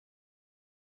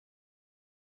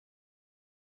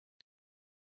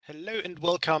Hello and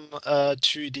welcome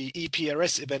to the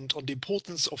EPRS event on the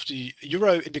importance of the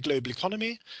euro in the global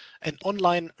economy, an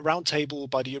online roundtable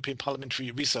by the European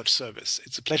Parliamentary Research Service.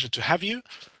 It's a pleasure to have you,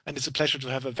 and it's a pleasure to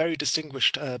have a very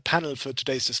distinguished panel for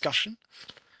today's discussion.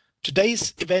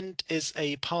 Today's event is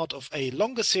a part of a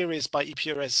longer series by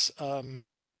EPRS.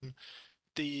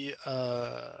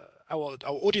 Our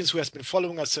audience who has been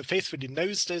following us so faithfully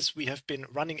knows this. We have been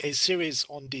running a series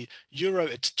on the euro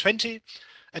at 20.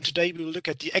 And today we will look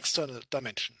at the external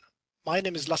dimension. My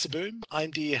name is Lasse Böhm.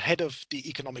 I'm the head of the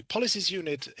Economic Policies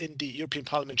Unit in the European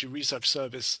Parliamentary Research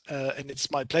Service. And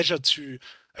it's my pleasure to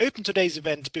open today's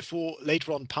event before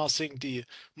later on passing the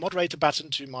moderator baton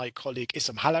to my colleague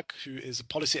Isabel, who is a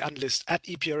policy analyst at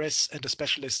EPRS and a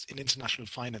specialist in international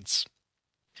finance.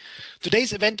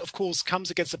 Today's event, of course, comes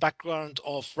against the background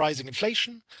of rising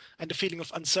inflation and a feeling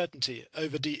of uncertainty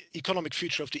over the economic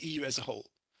future of the EU as a whole.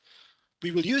 We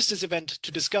will use this event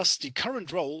to discuss the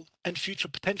current role and future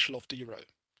potential of the euro.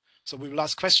 So we will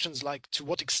ask questions like, to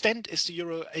what extent is the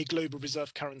euro a global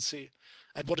reserve currency?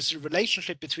 And what is the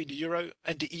relationship between the euro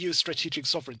and the EU's strategic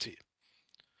sovereignty?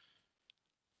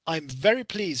 I'm very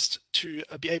pleased to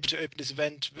be able to open this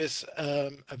event with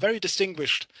a very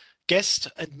distinguished guest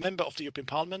and member of the European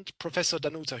Parliament, Professor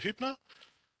Danuta HÜBNER.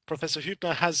 Professor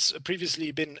HÜBNER has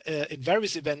previously been in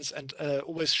various events and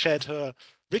always shared her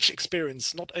rich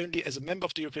experience, not only as a member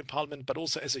of the European Parliament, but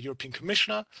also as a European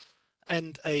Commissioner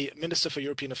and a Minister for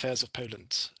European Affairs of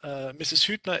Poland. Mrs.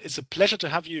 HÜBNER, it's a pleasure to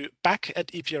have you back at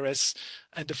EPRS,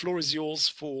 and the floor is yours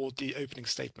for the opening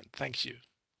statement. Thank you.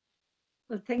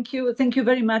 Well, thank you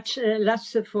very much,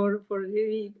 Lasse, for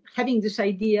really having this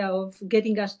idea of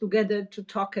getting us together to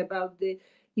talk about the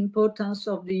importance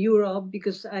of the euro,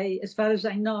 because as far as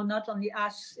I know, not only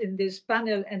us in this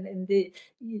panel and in the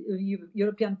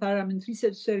European Parliament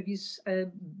Research Service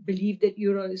believe that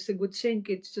euro is a good thing.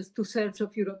 It's just 2/3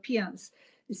 of Europeans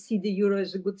see the euro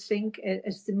as a good thing,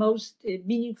 as the most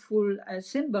meaningful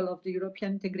symbol of the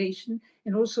European integration.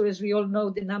 And also, as we all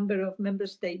know, the number of member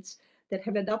states that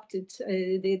have adopted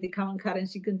the common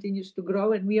currency continues to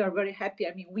grow, and we are very happy.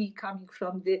 I mean, we coming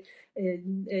from the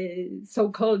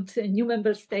so-called new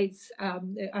member states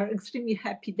are extremely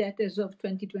happy that as of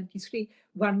 2023,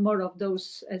 one more of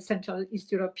those Central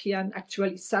East European,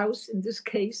 actually South in this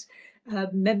case,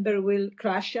 member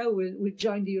Croatia will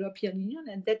join the European Union,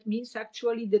 and that means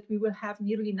actually that we will have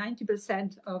nearly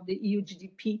 90% of the EU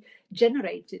GDP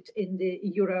generated in the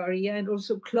euro area, and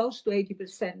also close to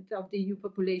 80% of the EU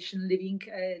population living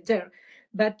there.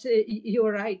 But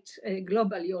you're right,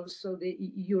 globally also the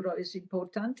euro is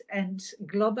important, and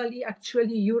globally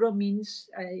actually euro means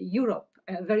Europe.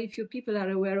 Very few people are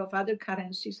aware of other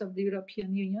currencies of the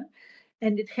European Union,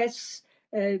 and it has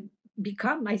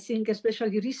become, I think,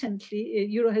 especially recently,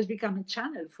 euro has become a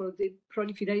channel for the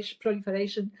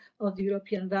proliferation of the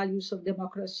European values of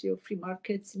democracy, of free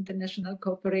markets, international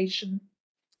cooperation.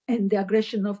 And the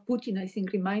aggression of Putin, I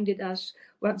think, reminded us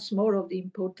once more of the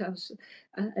importance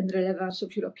and relevance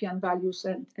of European values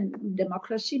and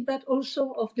democracy, but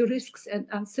also of the risks and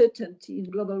uncertainty in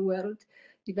global world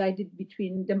divided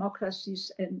between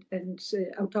democracies and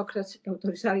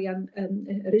authoritarian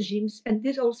regimes. And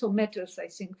this also matters, I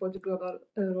think, for the global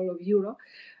role of euro.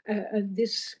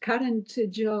 This current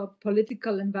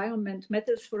geopolitical environment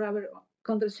matters for our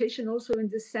conversation also in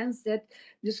the sense that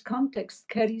this context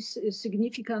carries a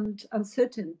significant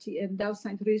uncertainty and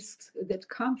downside risks that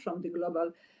come from the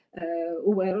global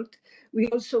world. We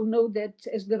also know that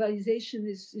as globalization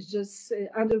is just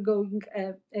undergoing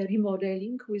a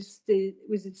remodeling with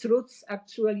its roots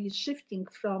actually shifting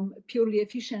from purely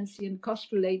efficiency and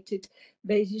cost-related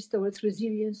basis towards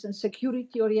resilience and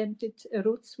security-oriented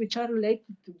roots, which are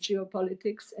related to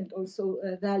geopolitics and also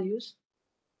values.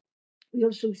 We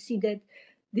also see that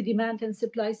the demand and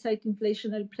supply side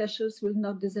inflationary pressures will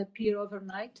not disappear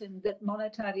overnight, and that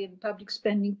monetary and public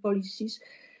spending policies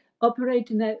operate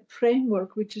in a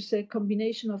framework which is a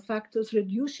combination of factors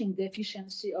reducing the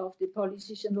efficiency of the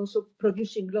policies and also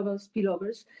producing global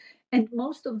spillovers. And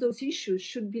most of those issues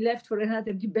should be left for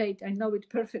another debate. I know it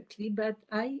perfectly, but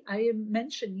I am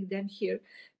mentioning them here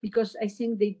because I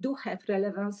think they do have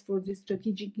relevance for the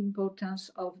strategic importance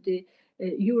of the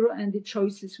euro and the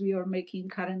choices we are making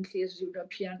currently as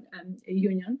European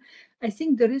Union. I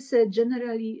think there is a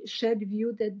generally shared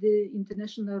view that the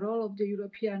international role of the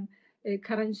European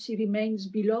currency remains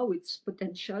below its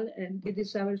potential, and it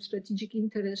is our strategic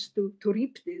interest to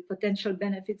reap the potential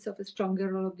benefits of a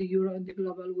stronger role of the euro in the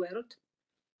global world.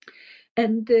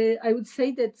 And I would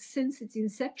say that since its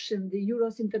inception, the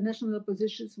euro's international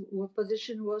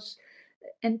position was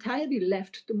entirely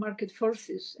left to market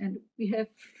forces, and we have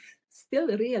still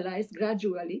realized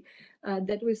gradually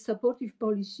that with supportive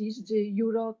policies, the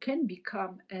euro can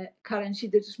become a currency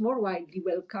that is more widely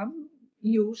welcome,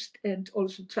 used, and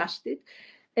also trusted.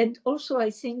 And also, I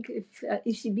think if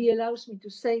ECB allows me to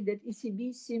say that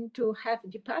ECB seemed to have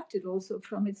departed also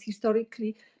from its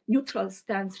historically neutral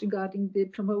stance regarding the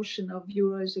promotion of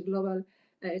euro as a global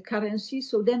currency.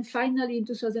 So then finally in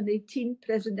 2018,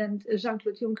 President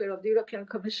Jean-Claude Juncker of the European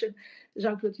Commission,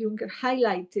 Jean-Claude Juncker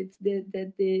highlighted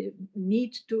the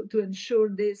need to ensure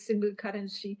the single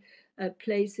currency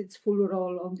plays its full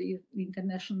role on the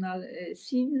international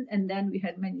scene. And then we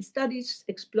had many studies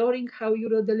exploring how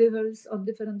euro delivers on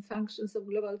different functions of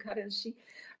global currency,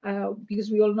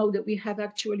 because we all know that we have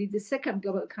actually the second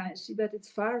global currency, but it's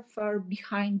far, far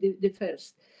behind the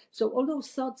first. So all those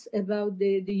thoughts about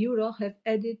the euro have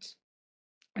added,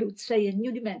 I would say, a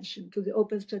new dimension to the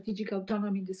open strategic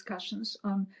autonomy discussions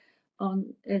on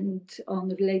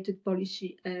related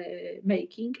policy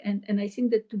making. And I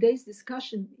think that today's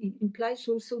discussion implies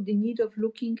also the need of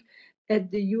looking at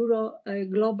the euro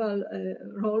global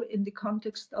role in the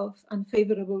context of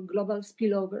unfavorable global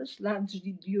spillovers,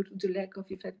 largely due to the lack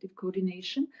of effective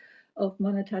coordination of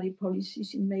monetary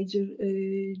policies in major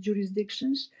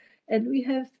jurisdictions. And we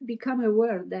have become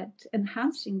aware that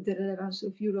enhancing the relevance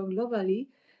of euro globally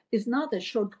is not a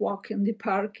short walk in the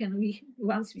park, and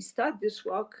once we start this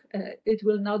walk, it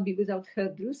will not be without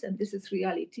hurdles, and this is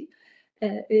reality.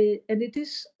 And it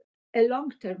is a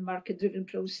long-term market-driven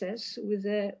process with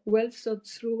a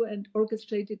well-thought-through and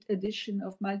orchestrated addition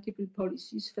of multiple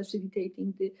policies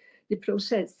facilitating the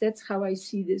process. That's how I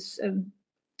see this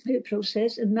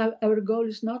process. And now our goal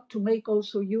is not to make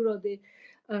also euro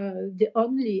the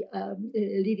only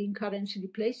leading currency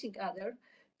replacing other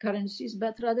currencies,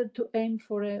 but rather to aim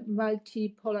for a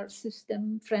multipolar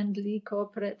system, friendly,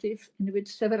 cooperative, in which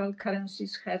several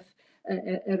currencies have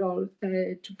a role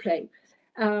to play.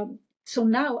 So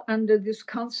now, under this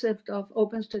concept of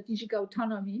open strategic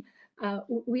autonomy,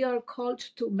 we are called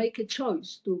to make a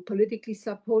choice to politically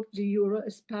support the euro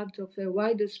as part of a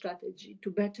wider strategy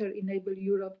to better enable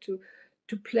Europe to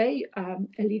play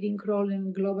a leading role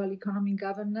in global economic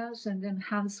governance and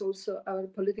enhance also our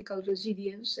political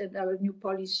resilience and our new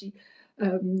policy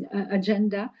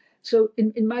agenda. So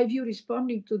in my view,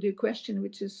 responding to the question,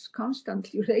 which is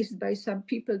constantly raised by some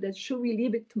people, that should we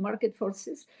leave it to market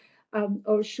forces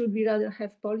or should we rather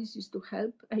have policies to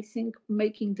help? I think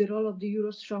making the role of the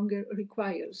euro stronger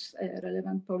requires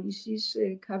relevant policies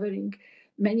covering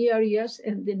many areas,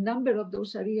 and the number of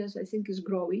those areas, I think, is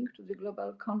growing to the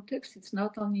global context. It's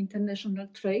not only international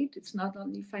trade, it's not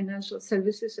only financial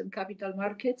services and capital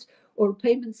markets or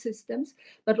payment systems,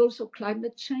 but also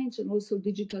climate change and also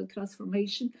digital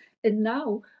transformation. And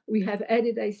now we have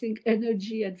added, I think,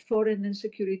 energy and foreign and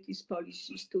securities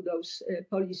policies to those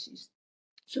policies.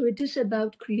 So it is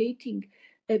about creating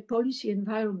a policy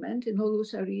environment in all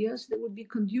those areas that would be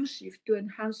conducive to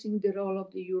enhancing the role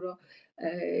of the euro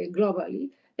globally.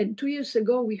 And 2 years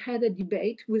ago, we had a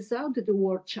debate without the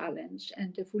war challenge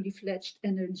and a fully fledged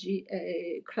energy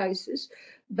crisis.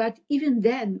 But even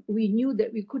then, we knew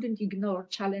that we couldn't ignore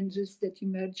challenges that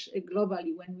emerge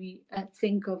globally when we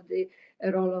think of the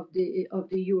role of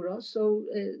the euro. So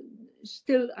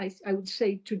still, I would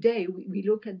say today, we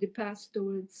look at the path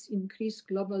towards increased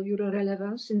global euro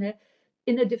relevance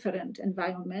in a different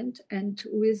environment and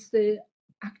with the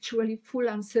actually full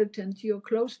uncertainty or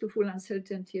close to full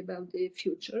uncertainty about the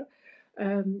future.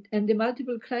 And the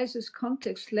multiple crisis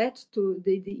context led to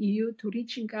the EU to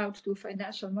reaching out to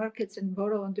financial markets and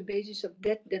borrow on the basis of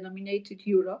debt-denominated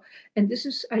euro. And this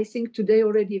is, I think, today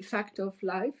already a fact of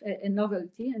life, a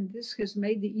novelty. And this has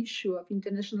made the issue of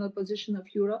international position of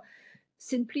euro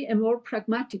simply a more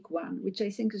pragmatic one, which I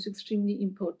think is extremely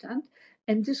important.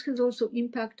 And this has also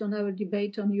impact on our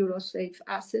debate on euro-safe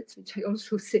assets, which I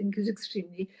also think is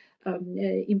extremely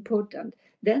important.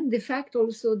 Then the fact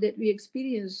also that we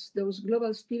experience those global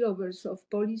spillovers of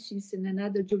policies in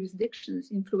other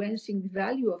jurisdictions influencing the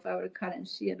value of our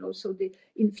currency and also the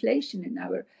inflation in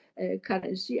our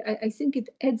currency, I think it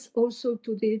adds also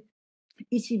to the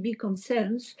ECB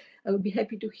concerns. I would be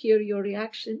happy to hear your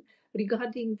reaction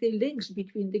regarding the links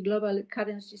between the global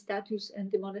currency status and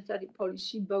the monetary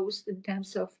policy, both in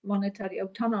terms of monetary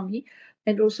autonomy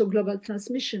and also global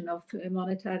transmission of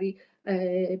monetary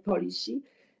policy.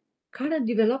 Current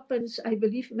developments, I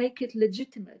believe, make it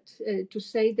legitimate to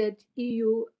say that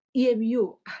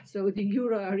EMU, so the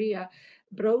euro area,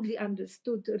 broadly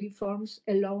understood, reforms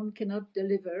alone cannot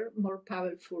deliver more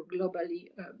powerful globally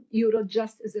euro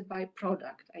just as a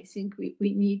byproduct. I think we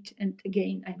need, and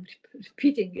again, I'm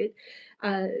repeating it,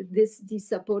 these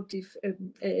supportive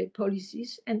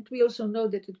policies. And we also know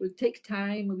that it will take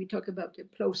time. We talk about the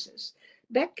process.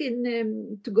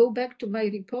 To go back to my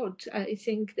report, I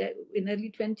think that in early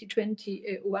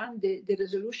 2021, the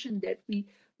resolution that we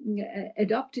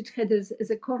adopted had as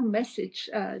a core message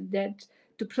that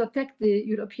to protect the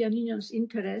European Union's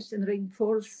interests and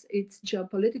reinforce its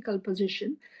geopolitical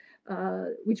position,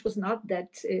 which was not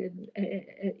that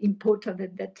important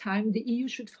at that time, the EU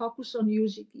should focus on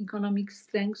using economic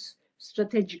strengths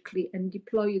strategically and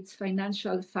deploy its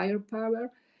financial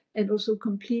firepower and also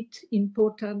complete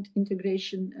important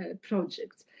integration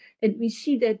projects. And we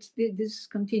see that this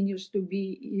continues to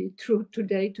be true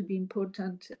today, to be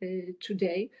important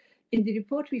today. In the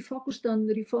report, we focused on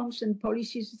reforms and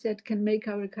policies that can make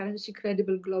our currency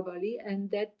credible globally, and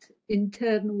that in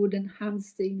turn would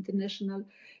enhance the international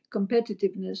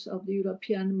competitiveness of the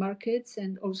European markets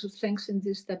and also strengthen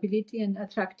the stability and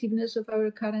attractiveness of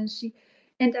our currency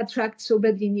and attract so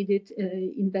badly needed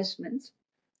investments.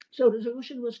 So the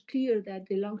resolution was clear that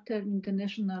the long-term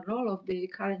international role of the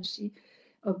currency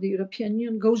of the European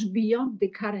Union goes beyond the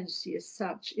currency as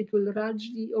such. It will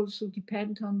largely also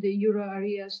depend on the euro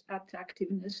area's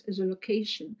attractiveness as a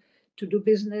location to do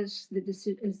business. The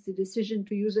decision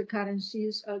to use a currency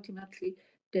is ultimately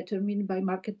determined by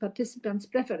market participants'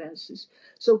 preferences.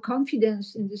 So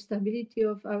confidence in the stability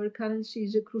of our currency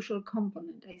is a crucial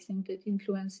component, I think, that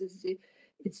influences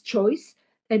its choice.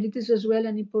 And it is as well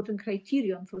an important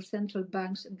criterion for central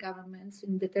banks and governments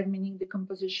in determining the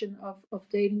composition of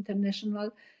their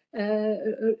international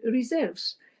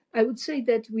reserves. I would say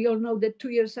that we all know that 2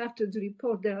 years after the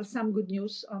report, there are some good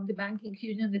news on the banking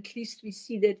union. At least we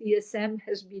see that ESM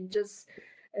has been just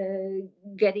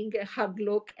getting a hard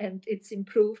look and it's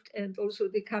improved. And also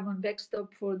the common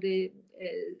backstop for the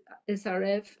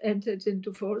SRF entered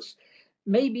into force.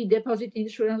 Maybe deposit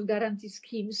insurance guarantee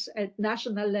schemes at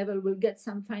national level will get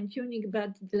some fine-tuning,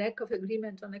 but the lack of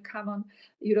agreement on a common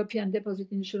European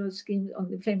deposit insurance scheme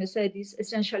on the famous EDIS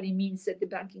essentially means that the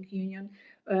banking union,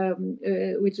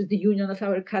 which is the union of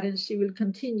our currency, will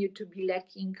continue to be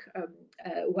lacking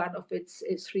one of its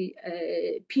three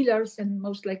pillars, and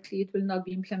most likely it will not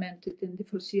be implemented in the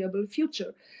foreseeable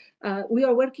future. We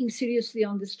are working seriously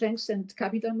on the strengthened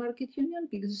capital market union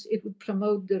because it would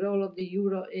promote the role of the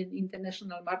euro in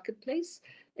international marketplace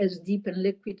as deep and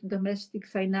liquid domestic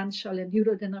financial and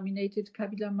euro-denominated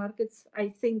capital markets, I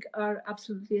think, are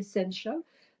absolutely essential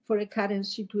for a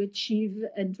currency to achieve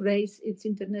and raise its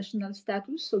international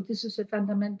status. So this is a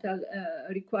fundamental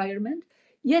requirement.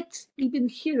 Yet, even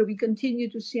here, we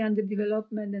continue to see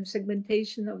underdevelopment and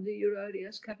segmentation of the euro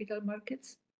area's capital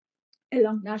markets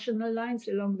along national lines,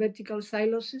 along vertical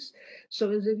silos.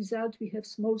 So as a result, we have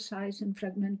small size and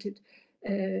fragmented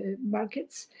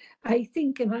markets. I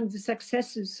think among the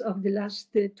successes of the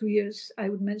last 2 years, I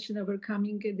would mention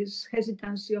overcoming this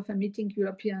hesitancy of emitting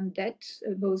European debt,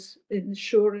 both in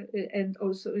SURE and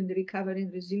also in the Recovery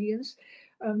and Resilience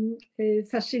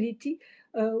facility.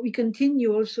 We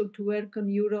continue also to work on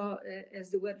euro as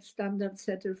the world standard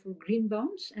setter for green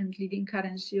bonds and leading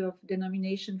currency of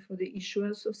denomination for the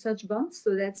issuance of such bonds.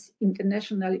 So that's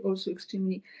internationally also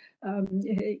extremely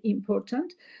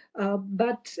important.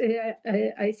 But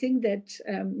I think that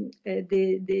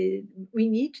we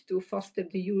need to foster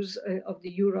the use of the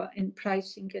euro in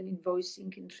pricing and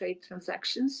invoicing in trade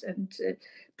transactions and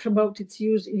promote its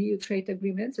use in EU trade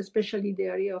agreements, especially the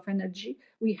area of energy.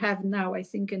 We have now, I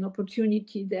think, an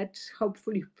opportunity that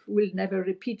hopefully will never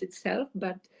repeat itself,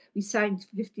 but we signed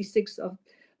 56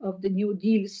 of the new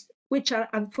deals, which are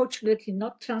unfortunately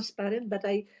not transparent, but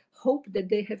I hope that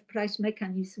they have price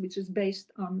mechanism which is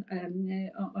based on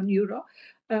euro.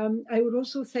 I would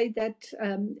also say that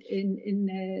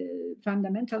in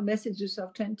fundamental messages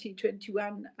of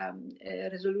 2021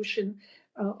 resolution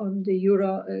on the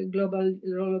euro, global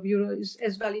role of euro is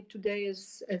as valid today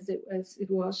as it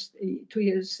was 2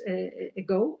 years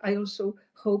ago. I also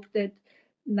hope that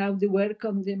now the work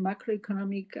on the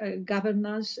macroeconomic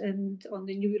governance and on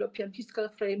the new European fiscal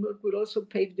framework will also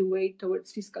pave the way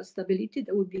towards fiscal stability.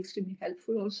 That would be extremely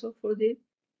helpful also for the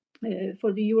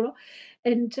euro.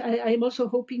 And I am also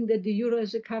hoping that the euro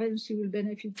as a currency will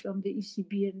benefit from the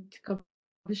ECB and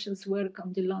Commission's work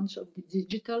on the launch of the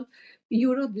digital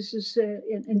euro. This is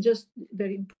and just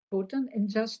very important. And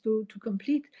just to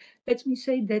complete, let me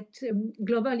say that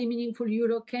globally meaningful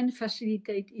euro can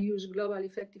facilitate EU's global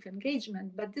effective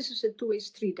engagement, but this is a two-way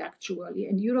street actually.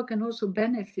 And euro can also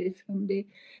benefit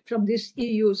from this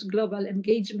EU's global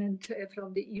engagement,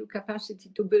 from the EU capacity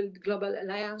to build global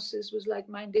alliances with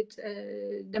like-minded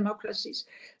democracies.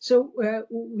 So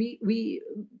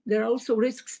there are also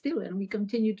risks still, and we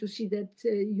continue to see that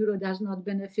euro does not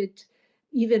benefit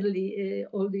evenly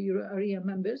all the euro area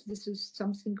members. This is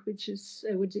something which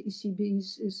the ECB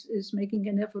is making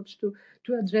an effort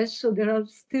to address. So there are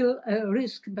still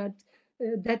risks, but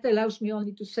that allows me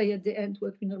only to say at the end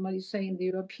what we normally say in the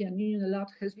European Union: a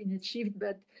lot has been achieved,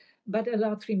 but a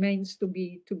lot remains to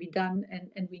be done,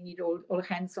 and we need all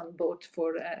hands on board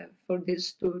for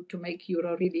this to make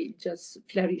euro really just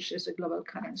flourish as a global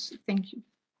currency. Thank you.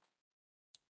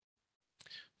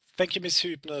 Thank you, Ms.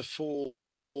 Hübner, for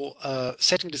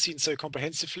setting the scene so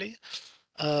comprehensively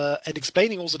and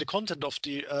explaining also the content of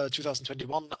the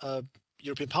 2021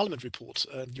 European Parliament report.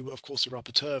 You were, of course, the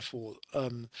rapporteur for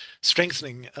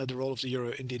strengthening the role of the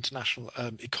euro in the international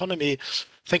economy.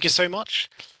 Thank you so much.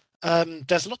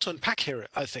 There's a lot to unpack here,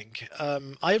 I think.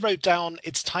 I wrote down,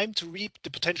 it's time to reap the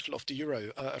potential of the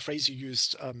euro, a phrase you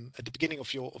used at the beginning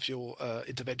of your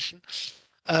intervention.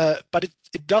 But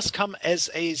it does come as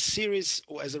a series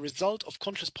or as a result of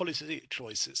conscious policy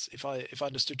choices, if I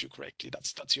understood you correctly.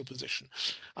 That's your position.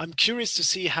 I'm curious to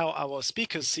see how our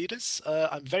speakers see this.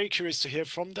 I'm very curious to hear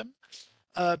from them.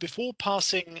 Before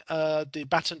passing the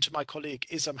baton to my colleague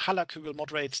Isam Halak, who will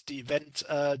moderate the event,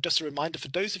 just a reminder for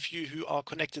those of you who are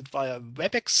connected via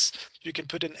WebEx, you can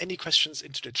put in any questions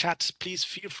into the chat. Please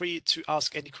feel free to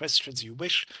ask any questions you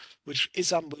wish, which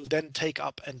Isam will then take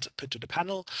up and put to the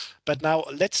panel. But now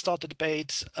let's start the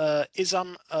debate.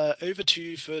 Isam, over to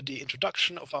you for the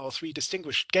introduction of our three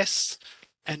distinguished guests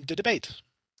and the debate.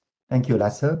 Thank you,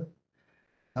 Lasse.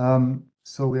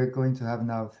 So we're going to have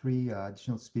now three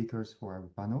additional speakers for our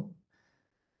panel.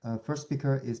 First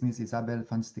speaker is Ms. Isabel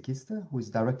VANSTEENKISTE, who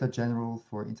is Director General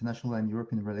for International and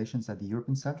European Relations at the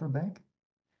European Central Bank.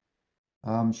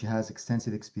 She has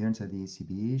extensive experience at the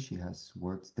ECB. She has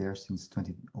worked there since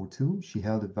 2002. She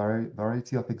held a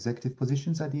variety of executive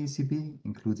positions at the ECB,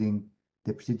 including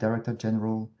Deputy Director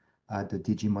General at the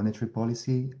DG Monetary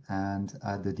Policy and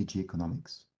at the DG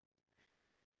Economics.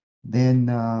 Then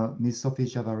Ms. Sophie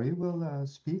Javary will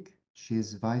speak. She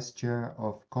is Vice Chair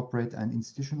of Corporate and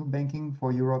Institutional Banking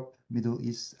for Europe, Middle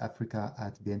East, Africa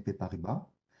at BNP Paribas.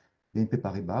 BNP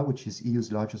Paribas, which is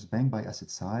EU's largest bank by asset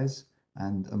size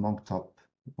and among top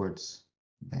world's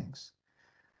banks.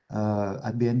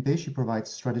 At BNP, she provides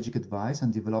strategic advice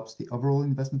and develops the overall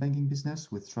investment banking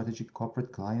business with strategic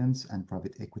corporate clients and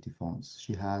private equity funds.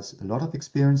 She has a lot of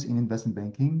experience in investment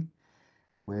banking,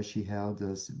 where she held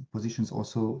positions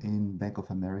also in Bank of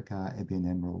America, ABN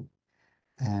AMRO.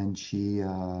 And she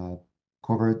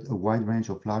covered a wide range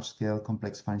of large-scale,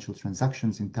 complex financial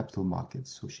transactions in capital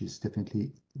markets. So she's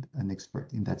definitely an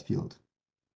expert in that field.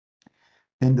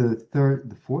 Then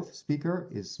the fourth speaker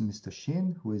is Mr.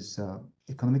 Shin, who is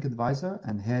economic advisor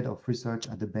and head of research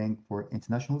at the Bank for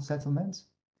International Settlements.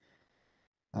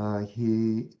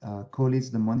 He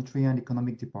co-leads the Monetary and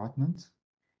Economic Department.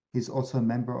 He's also a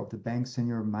member of the bank's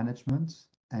senior management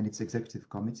and its executive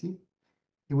committee.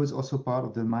 He was also part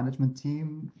of the management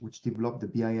team which developed the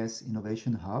BIS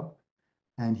Innovation Hub,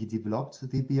 and he developed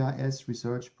the BIS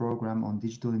research program on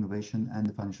digital innovation and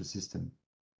the financial system.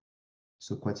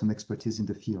 So quite some expertise in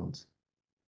the field.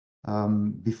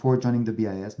 Before joining the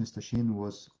BIS, Mr. Shin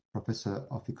was professor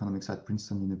of economics at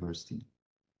Princeton University.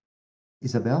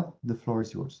 Isabel, the floor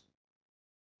is yours.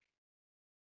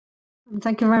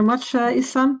 Thank you very much,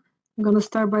 Isam. I'm going to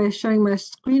start by sharing my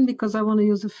screen because I want to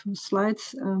use a few slides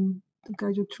to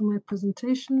guide you through my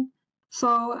presentation.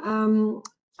 So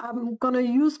I'm going to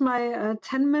use my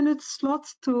 10-minute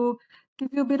slots to give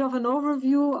you a bit of an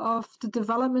overview of the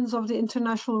developments of the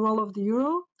international role of the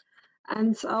euro.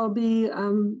 And I'll be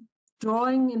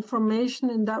drawing information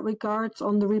in that regard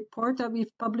on the report that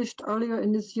we've published earlier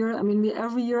in this year. I mean, we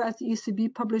every year at the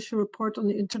ECB publish a report on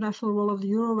the international role of the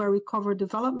euro where we cover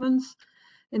developments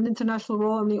in the international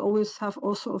role, and we always have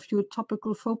also a few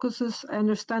topical focuses. I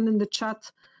understand in the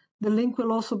chat the link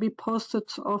will also be posted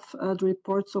of the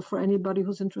report, so for anybody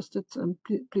who's interested,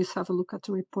 please have a look at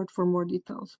the report for more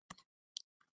details.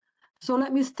 So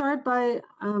let me start by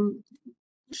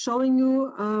showing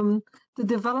you the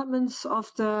developments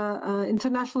of the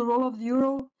international role of the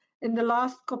euro in the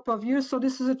last couple of years. So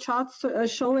this is a chart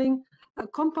showing a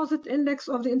composite index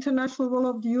of the international role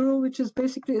of the euro, which is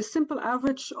basically a simple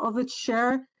average of its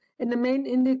share in the main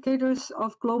indicators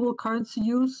of global currency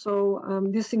use. So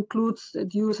this includes the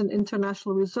use in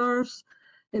international reserves,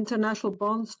 international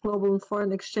bonds, global and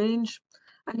foreign exchange.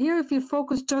 And here, if you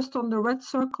focus just on the red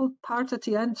circle part at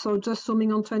the end, so just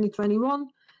zooming on 2021,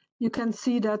 you can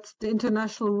see that the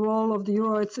international role of the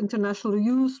euro, its international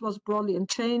use, was broadly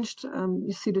unchanged.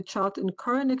 You see the chart in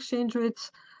current exchange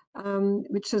rates,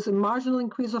 which is a marginal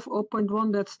increase of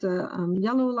 0.1, that's the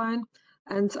yellow line.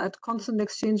 And at constant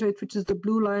exchange rate, which is the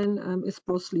blue line, is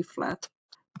mostly flat.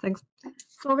 Thanks.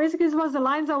 So basically, this was the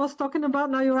lines I was talking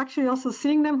about. Now you're actually also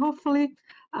seeing them, hopefully.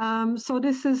 So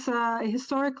this is a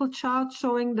historical chart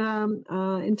showing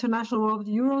the international role of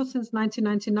the euro since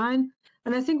 1999.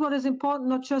 And I think what is important,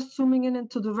 not just zooming in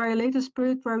into the very latest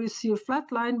period where we see a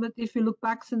flat line, but if you look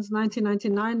back since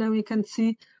 1999, then we can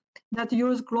see that the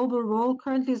euro's global role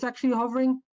currently is actually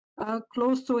hovering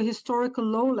close to a historical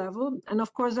low level. And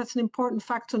of course, that's an important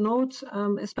fact to note,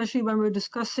 especially when we're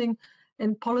discussing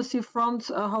in policy front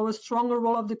how a stronger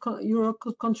role of the euro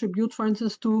could contribute, for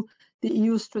instance, to the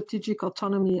EU strategic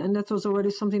autonomy. And that was already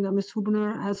something that Ms.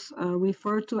 Hübner has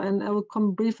referred to, and I will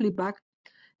come briefly back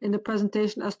in the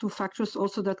presentation as to factors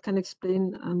also that can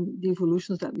explain the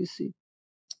evolutions that we see.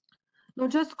 Now,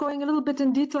 just going a little bit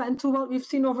in detail into what we've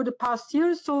seen over the past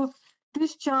years. So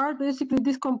this chart basically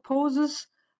decomposes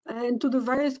into the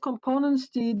various components,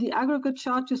 the aggregate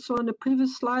chart you saw in the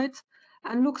previous slide,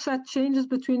 and looks at changes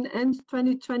between end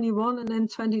 2021 and end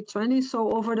 2020.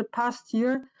 So over the past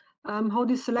year, how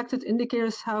these selected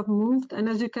indicators have moved. And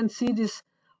as you can see, this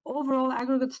overall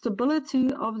aggregate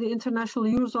stability of the international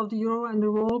use of the euro and the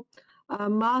role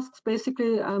masks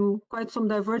basically quite some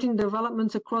diverging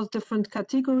developments across different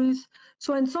categories.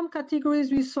 So in some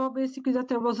categories, we saw basically that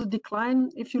there was a decline.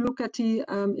 If you look at the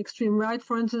extreme right,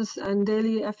 for instance, and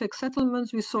daily FX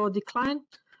settlements, we saw a decline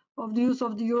of the use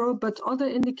of the euro, but other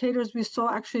indicators we saw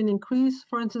actually an increase,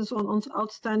 for instance, on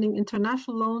outstanding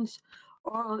international loans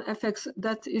or on FX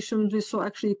debt issuance, we saw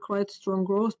actually quite strong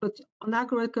growth. But on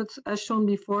aggregates, as shown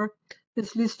before,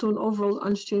 this leads to an overall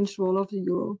unchanged role of the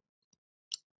euro.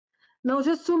 Now,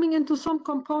 just zooming into some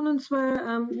components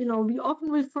where we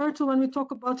often refer to when we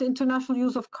talk about the international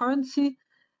use of currency,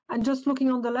 and just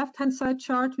looking on the left-hand side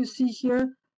chart, we see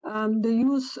here the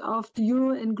use of the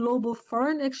euro in global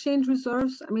foreign exchange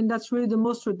reserves. I mean, that's really the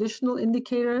most traditional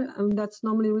indicator that's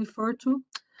normally referred to.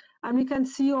 And we can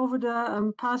see over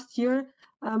the past year,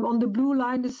 on the blue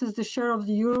line, this is the share of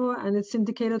the euro, and it's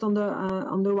indicated on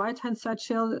the right-hand side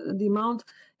share, the amount.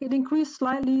 It increased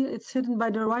slightly. It's hidden by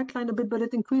the right line a bit, but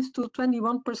it increased to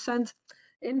 21%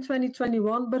 in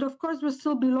 2021. But of course, we're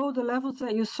still below the levels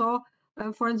that you saw,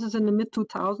 for instance, in the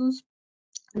mid-2000s.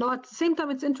 Now, at the same time,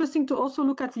 it's interesting to also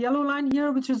look at the yellow line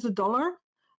here, which is the dollar,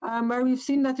 where we've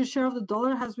seen that the share of the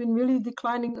dollar has been really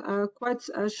declining quite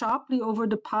sharply over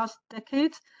the past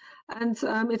decade. And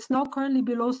it's now currently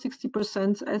below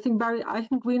 60%. I think Barry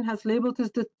Eichengreen has labeled this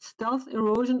the stealth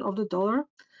erosion of the dollar.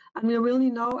 And we're really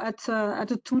now at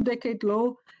a two-decade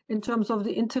low in terms of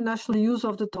the international use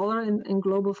of the dollar in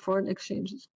global foreign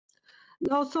exchanges.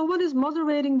 Now, so what is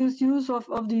moderating this use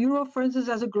of the euro, for instance,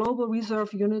 as a global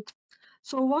reserve unit?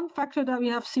 So one factor that we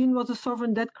have seen was the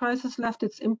sovereign debt crisis left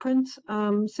its imprint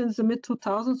since the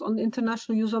mid-2000s on the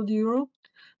international use of the euro.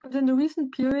 But in the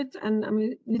recent period, and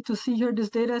we need to see here, this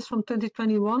data is from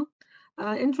 2021,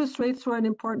 interest rates were an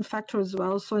important factor as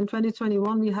well. So in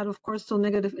 2021, we had, of course, still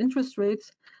negative interest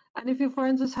rates. And if you, for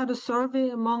instance, had a survey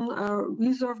among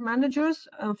reserve managers,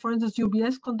 for instance,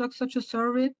 UBS conducts such a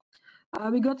survey,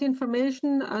 we got the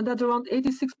information that around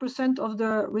 86% of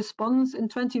the respondents in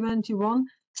 2021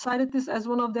 cited this as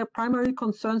one of their primary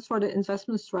concerns for the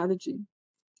investment strategy.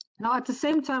 Now, at the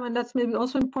same time, and that's maybe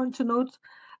also important to note,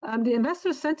 the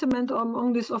investor sentiment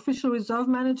among these official reserve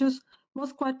managers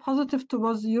was quite positive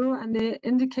towards the euro, and they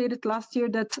indicated last year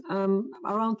that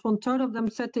around 1/3 of them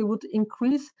said they would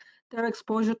increase their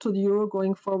exposure to the euro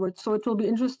going forward. So it will be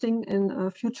interesting in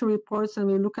future reports, and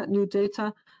we look at new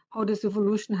data, how this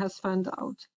evolution has fanned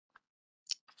out.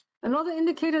 Another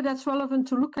indicator that's relevant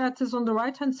to look at is on the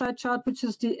right-hand side chart, which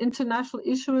is the international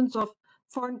issuance of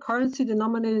foreign currency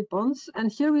denominated bonds.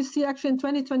 And here we see actually in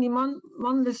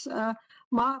 2021, this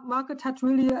market had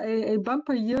really a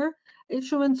bumper year.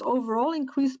 Issuance overall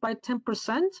increased by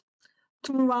 10%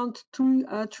 to around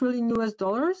 $2 trillion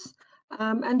US.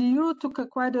 And the euro took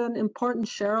quite an important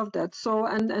share of that. So,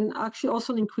 and actually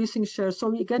also an increasing share. So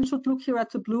we again should look here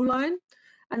at the blue line.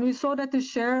 And we saw that the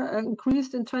share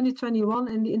increased in 2021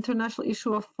 in the international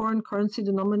issue of foreign currency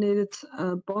denominated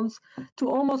bonds to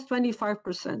almost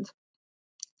 25%.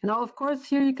 Now, of course,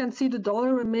 here you can see the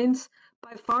dollar remains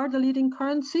by far the leading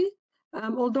currency.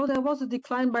 although there was a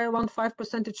decline by around 5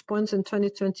 percentage points in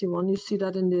 2021. You see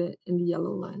that in the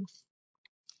yellow line.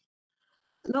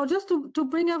 Now, just to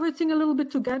bring everything a little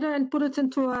bit together and put it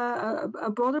into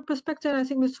a broader perspective, I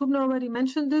think Ms. Hübner already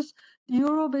mentioned this. The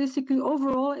euro basically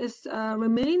overall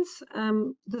remains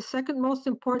the second most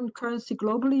important currency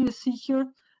globally. You see here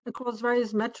across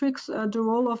various metrics the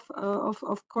role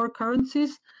of core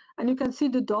currencies. And you can see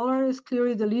the dollar is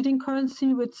clearly the leading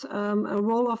currency with a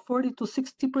role of 40 to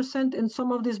 60% in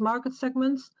some of these market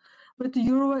segments. But the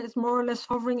euro is more or less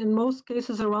hovering in most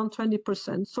cases around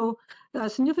 20%. So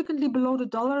significantly below the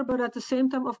dollar, but at the same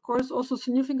time, of course, also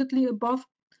significantly above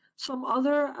some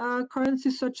other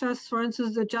currencies, such as, for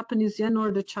instance, the Japanese yen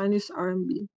or the Chinese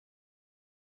RMB.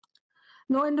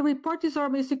 Now, in the report, these are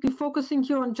basically focusing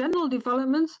here on general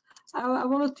developments. I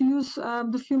wanted to use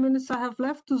the few minutes I have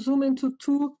left to zoom into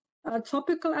two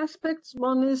topical aspects.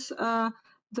 One is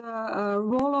the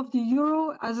role of the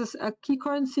euro as a key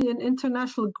currency in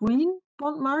international green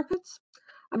bond markets.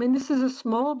 I mean, this is a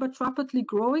small but rapidly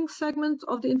growing segment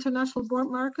of the international bond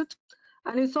market.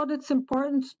 And I thought it's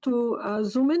important to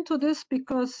zoom into this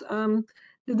because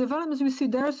the developments we see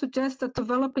there suggest that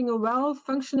developing a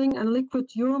well-functioning and liquid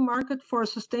euro market for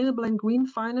sustainable and green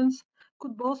finance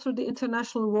could bolster the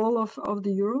international role of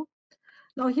the euro.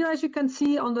 Now here, as you can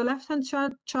see on the left-hand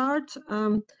chart,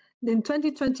 in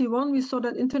 2021, we saw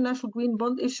that international green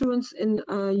bond issuance in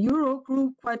euro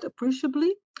grew quite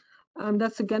appreciably.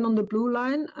 That's again on the blue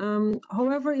line.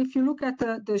 However, if you look at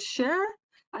the share,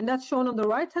 and that's shown on the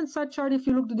right-hand side chart, if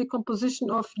you look at the composition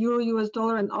of euro, US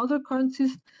dollar, and other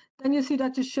currencies, then you see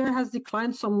that the share has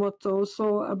declined somewhat, though,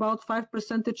 so about 5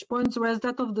 percentage points, whereas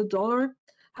that of the dollar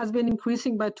has been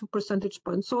increasing by 2 percentage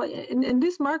points. So in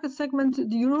this market segment,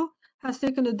 the euro has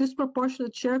taken a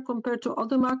disproportionate share compared to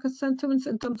other market sentiments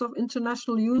in terms of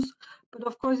international use. But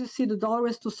of course, you see the dollar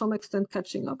is to some extent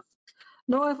catching up.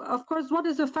 Now, of course, what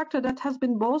is a factor that has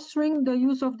been bolstering the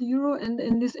use of the euro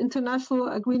in this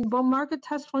international green bond market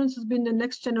has, for instance, been the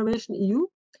Next Generation EU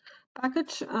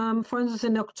package. For instance,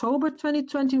 in October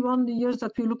 2021, the years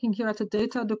that we're looking here at the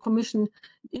data, the Commission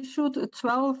issued a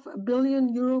 12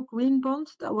 billion euro green bond.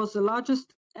 That was the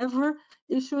largest ever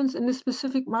issuance in this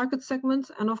specific market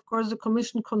segment. And of course, the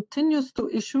Commission continues to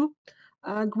issue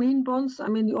green bonds. I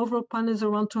mean, the overall plan is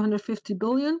around 250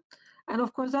 billion. And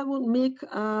of course, that would make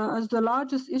us the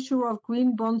largest issuer of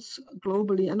green bonds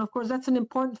globally. And of course, that's an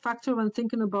important factor when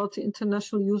thinking about the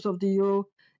international use of the euro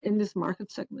in this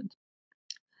market segment.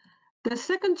 The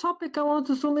second topic I want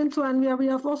to zoom into, and where we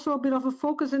have also a bit of a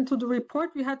focus into the report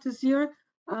we had this year,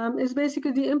 is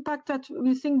basically the impact that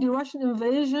we think the Russian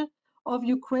invasion of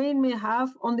Ukraine may have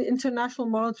on the international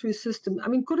monetary system. I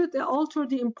mean, could it alter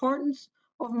the importance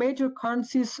of major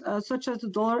currencies such as the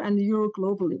dollar and the euro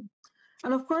globally?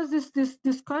 And of course, this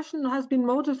discussion has been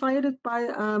motivated by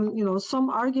some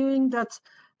arguing that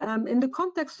in the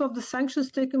context of the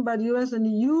sanctions taken by the US and the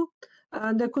EU,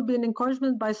 there could be an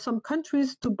encouragement by some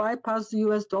countries to bypass the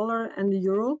US dollar and the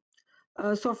euro.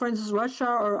 So, for instance, Russia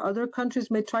or other countries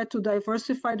may try to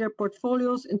diversify their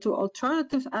portfolios into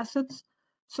alternative assets,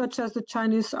 such as the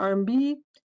Chinese RMB,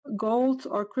 gold,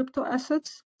 or crypto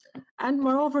assets. And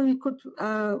moreover, we could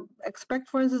expect,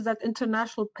 for instance, that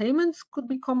international payments could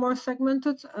become more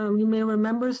segmented. You may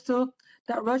remember still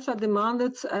that Russia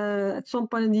demanded at some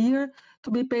point in the year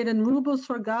to be paid in rubles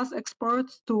for gas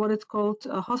exports to what is called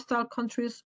hostile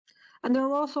countries. And there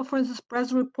are also, for instance,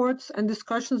 press reports and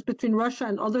discussions between Russia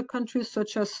and other countries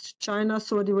such as China,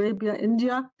 Saudi Arabia,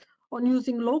 India, on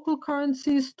using local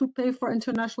currencies to pay for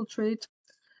international trade.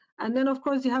 And then, of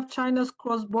course, you have China's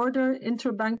cross-border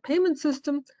interbank payment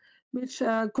system, which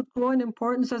could grow in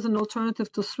importance as an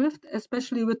alternative to SWIFT,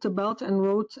 especially with the Belt and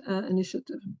Road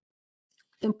Initiative.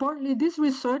 Importantly, this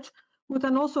research would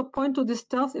then also point to the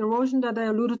stealth erosion that I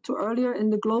alluded to earlier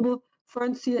in the global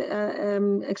currency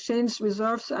exchange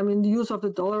reserves. I mean, the use of the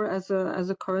dollar as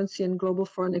a currency in global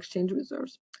foreign exchange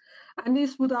reserves. And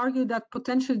this would argue that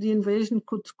potentially the invasion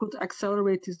could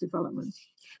accelerate these developments.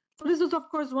 So this is, of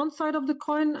course, one side of the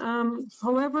coin.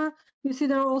 However, we see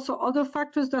there are also other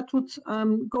factors that would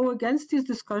go against this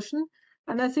discussion.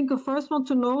 And I think the first one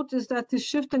to note is that the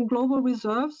shift in global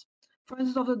reserves, for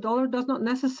instance, of the dollar, does not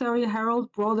necessarily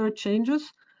herald broader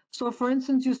changes. So, for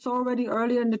instance, you saw already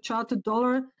earlier in the chart the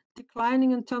dollar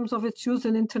declining in terms of its use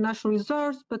in international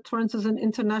reserves, but for instance, in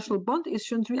international bond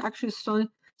issuance, we actually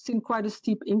seen quite a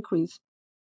steep increase.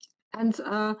 And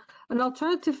an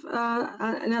alternative,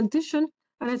 in addition,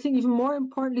 and I think even more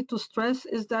importantly to stress,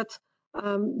 is that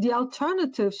the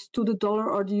alternatives to the dollar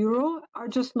or the euro are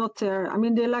just not there. I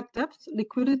mean, they lack depth,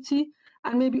 liquidity,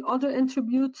 and maybe other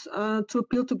attributes to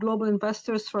appeal to global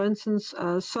investors, for instance,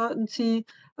 certainty,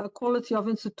 quality of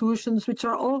institutions, which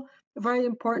are all very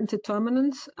important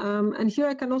determinants. And here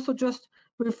I can also just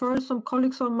refer, some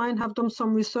colleagues of mine have done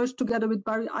some research together with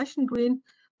Barry Eichengreen,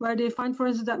 where they find, for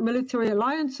instance, that military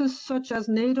alliances such as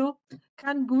NATO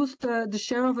can boost the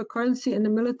share of a currency in the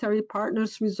military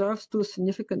partners' reserves to a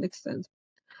significant extent.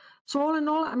 So all in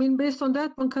all, I mean, based on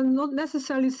that, one cannot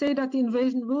necessarily say that the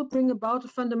invasion will bring about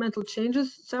fundamental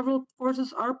changes. Several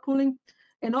forces are pulling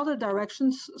in other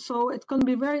directions. So it's going to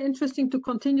be very interesting to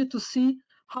continue to see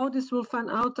how this will fan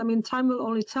out. I mean, time will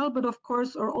only tell, but of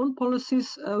course, our own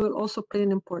policies will also play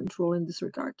an important role in this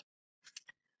regard.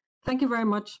 Thank you very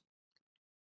much.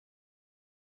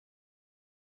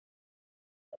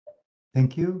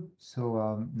 Thank you.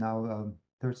 So now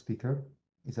third speaker,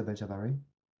 Isabel Jabari.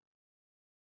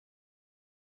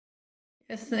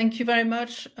 Yes, thank you very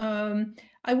much.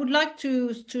 I would like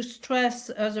to stress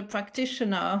as a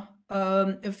practitioner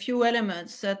a few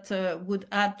elements that would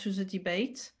add to the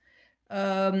debate.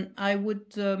 I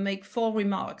would make 4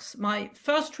 remarks. My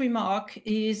first remark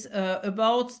is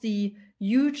about the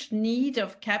huge need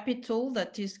of capital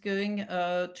that is going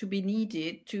to be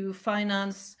needed to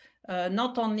finance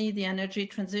not only the energy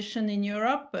transition in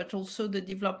Europe, but also the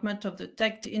development of the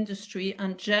tech industry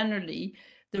and generally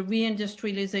the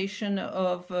reindustrialization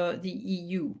of the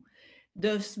EU.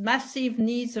 Those massive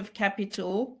needs of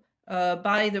capital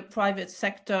by the private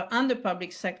sector and the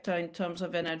public sector in terms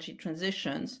of energy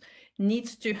transitions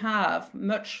needs to have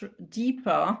much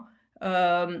deeper,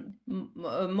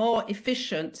 more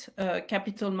efficient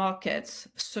capital markets.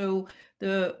 So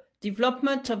the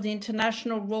development of the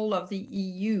international role of the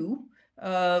EU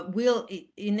will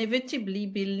inevitably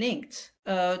be linked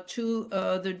to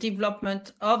the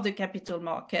development of the capital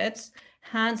markets,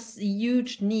 hence the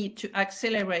huge need to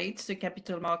accelerate the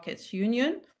Capital Markets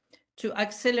Union, to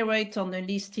accelerate on the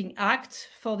Listing Act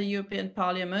for the European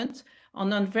Parliament,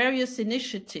 and on various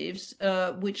initiatives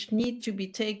which need to be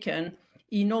taken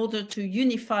in order to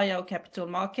unify our capital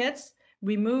markets,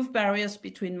 remove barriers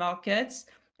between markets,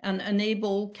 and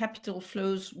enable capital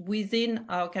flows within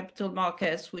our capital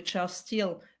markets, which are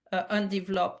still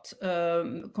undeveloped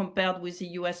compared with the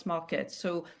US market.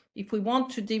 So if we want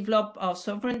to develop our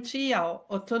sovereignty, our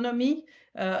autonomy,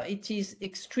 it is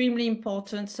extremely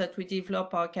important that we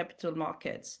develop our capital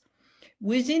markets.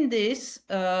 Within this,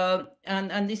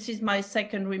 and this is my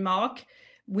second remark,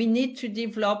 we need to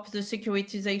develop the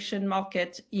securitization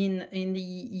market in the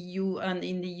EU and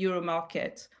in the Euro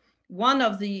market. One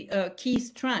of the key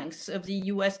strengths of the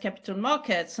US capital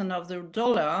markets and of the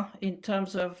dollar in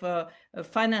terms of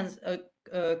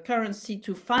currency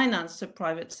to finance the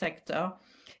private sector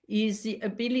is the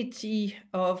ability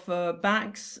of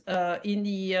banks in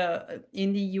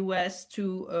the US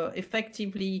to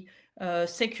effectively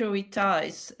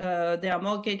securitize their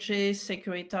mortgages,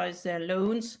 securitize their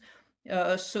loans.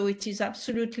 So it is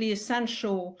absolutely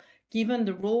essential, given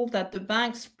the role that the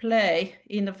banks play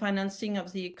in the financing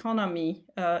of the economy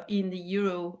in the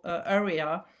Euro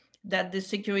area, that the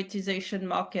securitization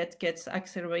market gets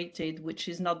accelerated, which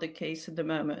is not the case at the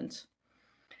moment.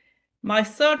 My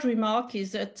third remark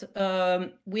is that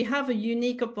we have a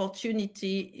unique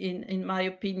opportunity, in my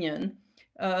opinion,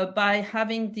 by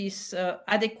having this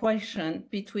adequation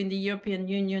between the European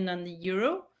Union and the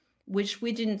Euro, which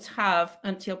we didn't have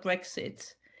until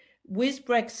Brexit. With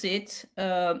Brexit,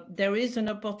 there is an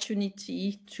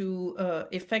opportunity to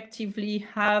effectively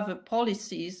have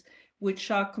policies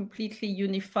which are completely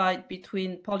unified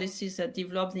between policies that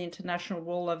develop the international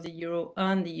role of the Euro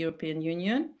and the European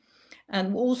Union.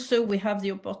 And also we have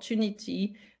the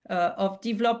opportunity of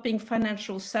developing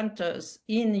financial centers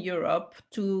in Europe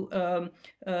to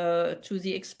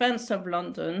the expense of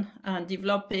London, and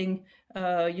developing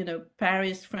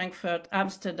Paris, Frankfurt,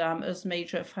 Amsterdam as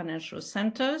major financial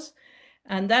centers.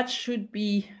 And that should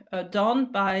be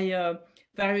done by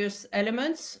various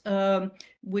elements,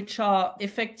 which are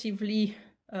effectively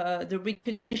the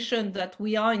recognition that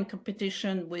we are in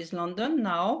competition with London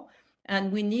now,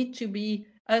 and we need to be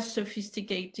as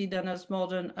sophisticated and as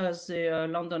modern as the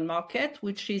London market,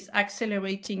 which is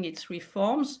accelerating its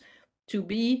reforms to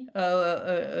be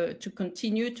to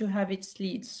continue to have its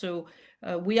lead. So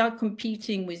we are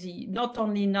competing with not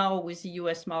only now with the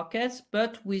US markets,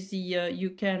 but with the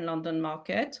UK and London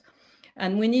market.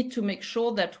 And we need to make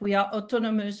sure that we are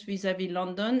autonomous vis-à-vis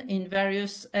London in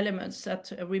various elements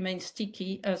that remain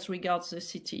sticky as regards the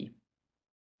city.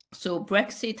 So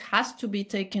Brexit has to be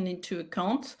taken into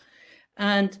account.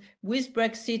 And with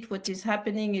Brexit, what is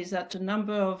happening is that a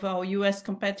number of our US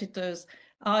competitors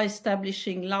are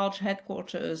establishing large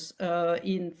headquarters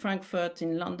in Frankfurt,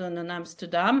 in London and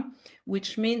Amsterdam,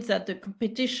 which means that the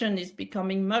competition is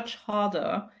becoming much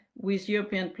harder with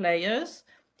European players.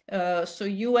 So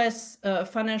US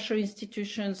financial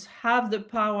institutions have the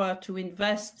power to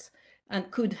invest and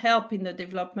could help in the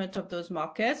development of those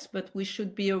markets, but we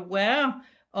should be aware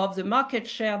of the market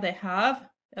share they have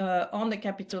on the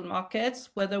capital markets,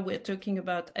 whether we're talking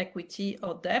about equity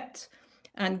or debt,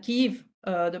 and give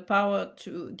the power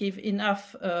to give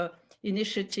enough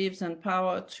initiatives and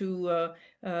power to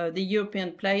the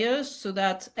European players so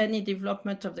that any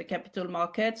development of the capital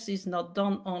markets is not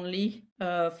done only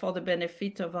for the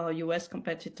benefit of our US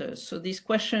competitors. So this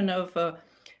question of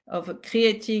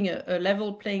creating a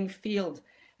level playing field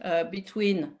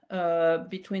between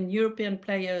European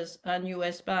players and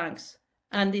US banks,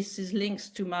 and this is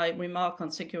linked to my remark on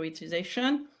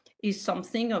securitization, is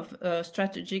something of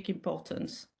strategic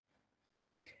importance.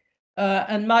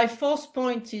 And my fourth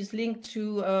point is linked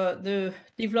to the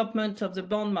development of the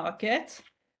bond market.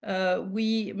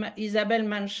 Isabel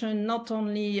mentioned not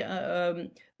only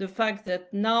the fact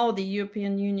that now the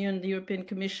European Union, the European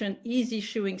Commission is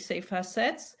issuing safe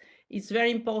assets. It's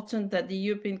very important that the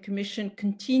European Commission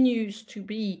continues to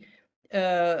be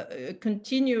a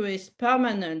continuous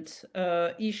permanent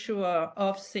issuer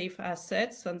of safe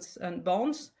assets and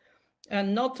bonds,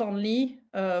 and not only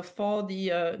for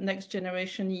the Next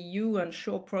Generation EU and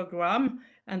SURE program,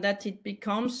 and that it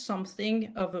becomes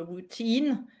something of a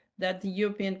routine that the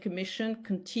European Commission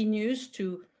continues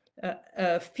to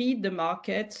feed the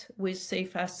market with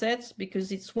safe assets,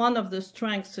 because it's one of the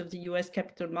strengths of the US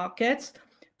capital markets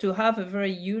to have a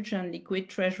very huge and liquid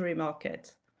treasury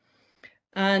market.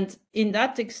 And in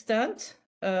that extent,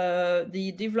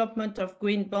 the development of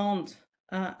green bond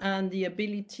and the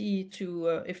ability to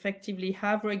effectively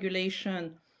have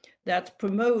regulation that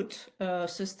promote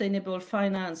sustainable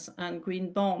finance and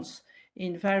green bonds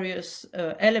in various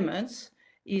elements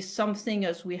is something,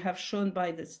 as we have shown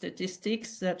by the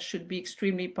statistics, that should be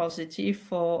extremely positive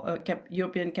for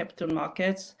European capital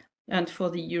markets and for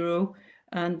the euro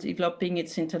and developing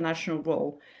its international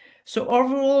role. So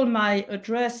overall, my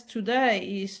address today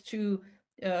is to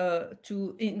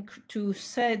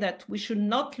say that we should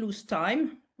not lose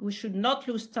time. We should not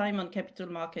lose time on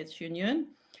Capital Markets Union.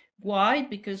 Why?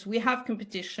 Because we have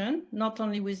competition, not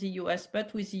only with the US,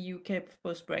 but with the UK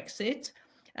post-Brexit.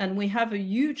 And we have a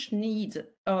huge need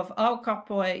of our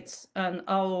corporates and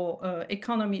our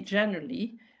economy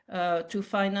generally to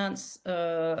finance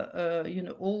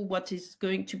all what is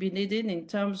going to be needed in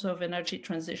terms of energy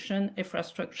transition,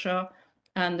 infrastructure,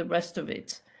 and the rest of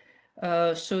it.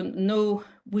 So no,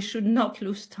 we should not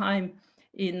lose time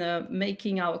in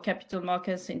making our capital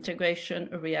markets integration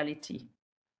a reality.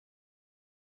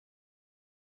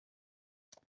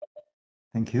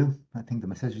 Thank you. I think the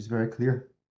message is very clear.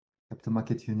 Capital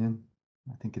Market Union,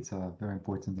 I think it's very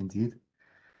important indeed.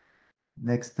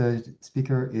 Next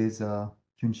speaker is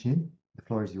Hyun-Shin. The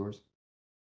floor is yours.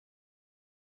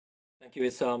 Thank you,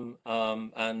 Isam,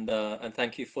 and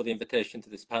thank you for the invitation to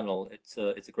this panel. It's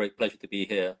a great pleasure to be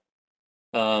here.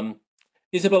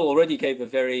 Isabel already gave a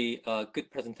very good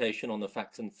presentation on the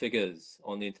facts and figures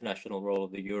on the international role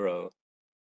of the euro.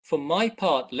 For my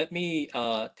part, let me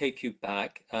take you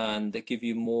back and give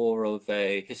you more of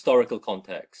a historical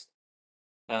context.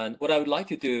 And what I would like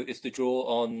to do is to draw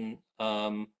on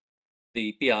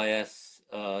the BIS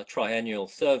triennial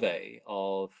survey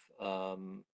of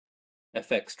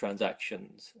FX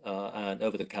transactions and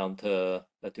over-the-counter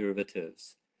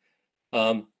derivatives.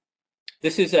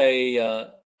 This is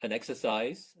an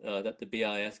exercise that the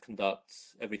BIS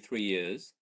conducts every 3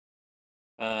 years,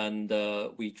 and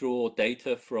we draw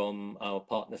data from our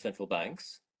partner central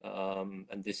banks,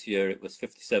 and this year it was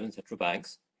 57 central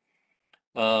banks.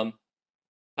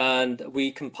 And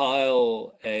we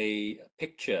compile a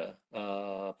picture,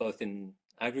 both in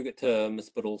aggregate terms,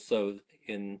 but also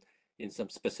in some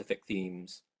specific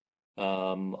themes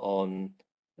on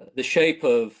the shape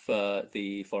of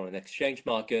the foreign exchange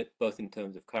market, both in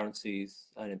terms of currencies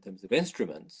and in terms of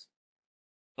instruments,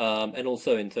 and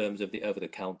also in terms of the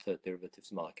over-the-counter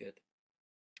derivatives market.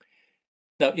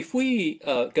 Now, if we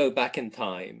go back in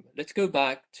time, let's go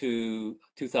back to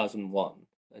 2001,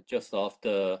 just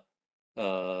after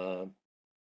a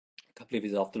couple of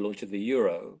years after the launch of the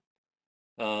euro.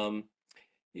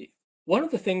 One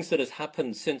of the things that has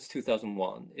happened since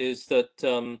 2001 is that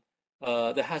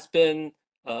there has been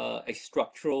a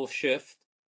structural shift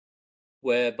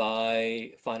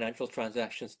whereby financial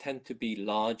transactions tend to be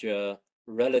larger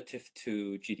relative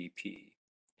to GDP.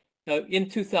 Now, in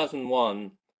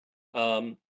 2001,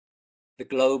 the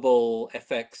global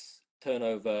FX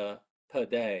turnover per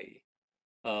day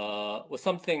was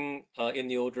something in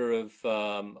the order of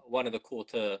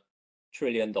 $1.25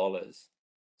 trillion.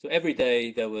 So every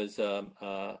day there was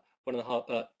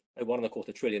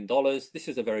 $1.25 trillion. This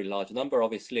is a very large number,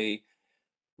 obviously.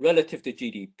 Relative to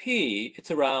GDP, it's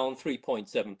around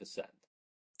 3.7%.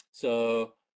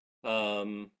 So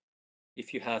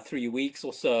if you have 3 weeks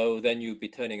or so, then you'd be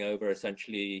turning over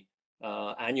essentially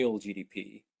annual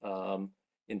GDP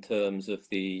in terms of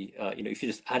the, if you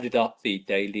just added up the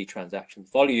daily transaction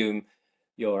volume,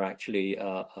 you're actually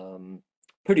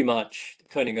pretty much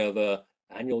turning over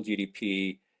annual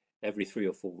GDP every 3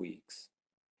 or 4 weeks.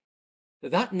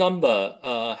 That number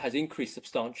has increased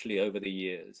substantially over the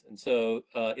years. And so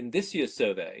in this year's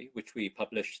survey, which we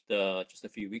published just a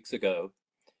few weeks ago,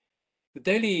 the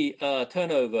daily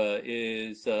turnover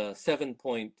is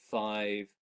 $7.5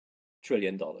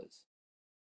 trillion.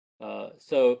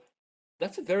 So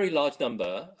that's a very large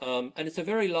number, and it's a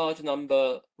very large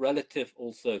number relative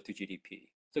also to GDP.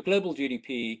 So global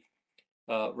GDP,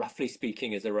 roughly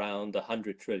speaking, is around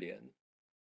 100 trillion.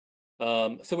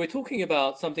 So we're talking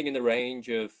about something in the range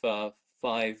of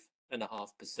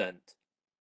 5.5%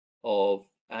 of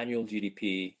annual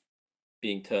GDP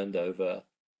being turned over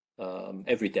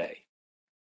every day.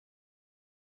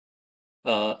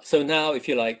 So now, if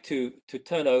you like, to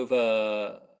turn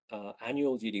over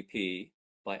annual GDP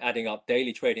by adding up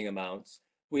daily trading amounts,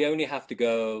 we only have to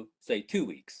go, say, 2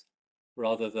 weeks,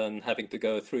 rather than having to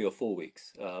go 3 or 4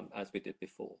 weeks, as we did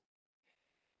before.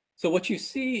 So what you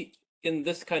see in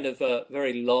this kind of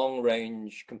very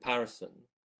long-range comparison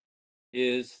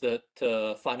is that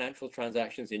financial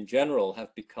transactions in general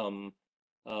have become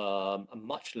a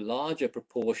much larger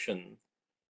proportion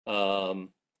of,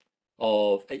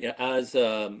 as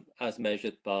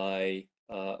measured by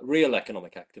real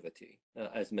economic activity,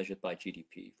 as measured by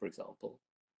GDP, for example.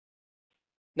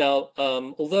 Now,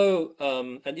 although,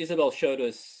 and Isabel showed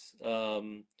us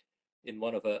in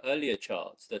one of her earlier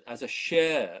charts that as a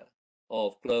share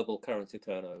of global currency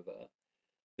turnover,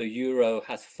 the euro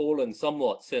has fallen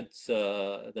somewhat since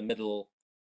in the middle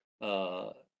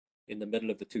of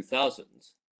the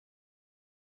 2000s.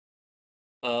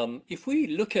 If we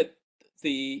look at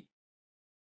the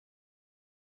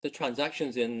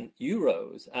transactions in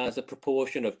euros as a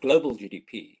proportion of global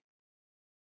GDP,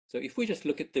 so if we just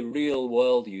look at the real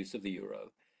world use of the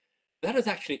euro, that has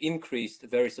actually increased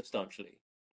very substantially.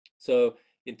 So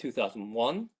in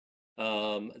 2001,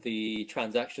 the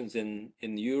transactions in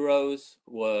euros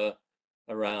were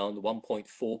around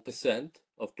 1.4%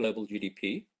 of global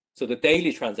GDP. So the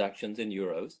daily transactions in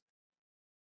euros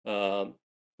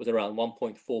was around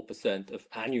 1.4% of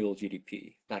annual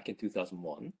GDP back in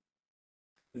 2001.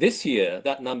 This year,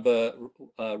 that number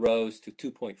rose to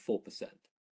 2.4%.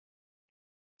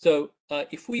 So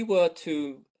if we were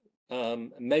to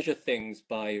measure things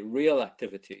by real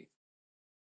activity,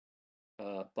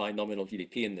 by nominal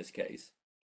GDP in this case,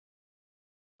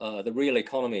 the real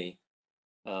economy,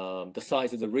 the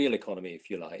size of the real economy, if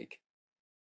you like,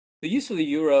 the use of the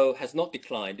euro has not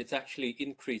declined. It's actually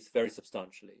increased very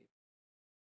substantially.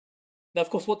 Now, of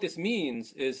course, what this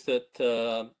means is that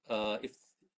if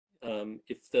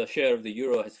the share of the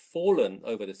euro has fallen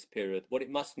over this period, what it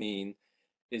must mean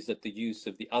is that the use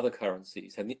of the other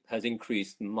currencies has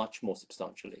increased much more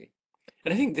substantially.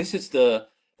 And I think this is the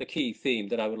key theme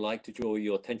that I would like to draw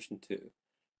your attention to.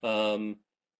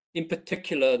 In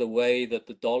particular, the way that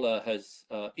the dollar has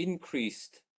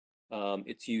increased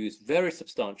its use very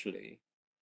substantially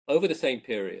over the same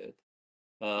period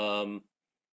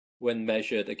when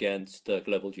measured against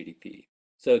global GDP.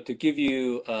 So to give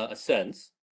you a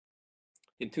sense,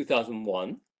 in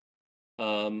 2001,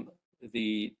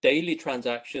 the daily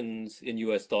transactions in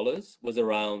US dollars was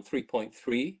around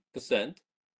 3.3%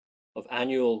 of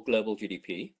annual global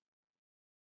GDP.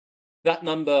 That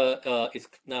number is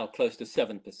now close to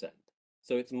 7%.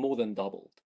 So it's more than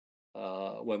doubled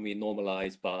when we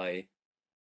normalize by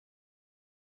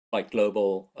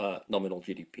global nominal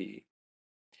GDP.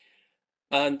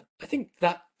 And I think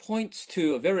that points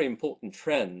to a very important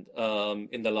trend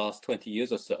in the last 20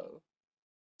 years or so,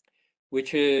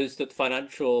 which is that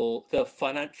the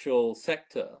financial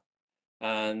sector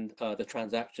and the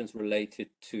transactions related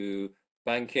to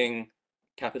banking,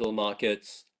 capital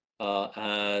markets,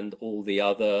 and all the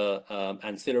other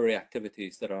ancillary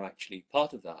activities that are actually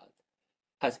part of that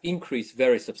has increased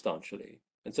very substantially.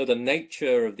 And so the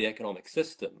nature of the economic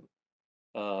system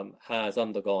has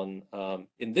undergone,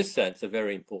 in this sense, a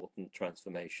very important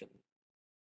transformation.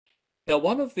 Now,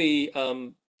 one of the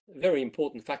very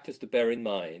important factors to bear in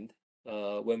mind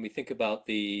when we think about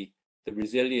the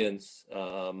resilience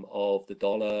of the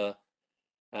dollar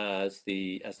as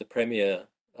the premier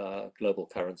global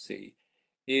currency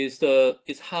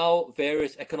is how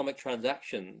various economic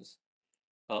transactions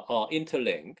are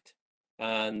interlinked,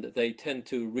 and they tend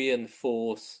to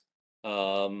reinforce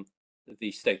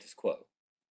the status quo.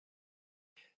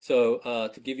 So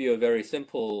to give you a very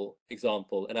simple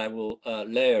example, and I will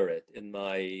layer it in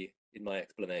my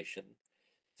explanation.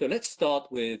 So let's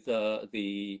start with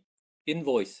the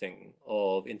invoicing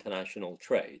of international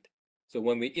trade. So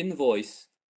when we invoice,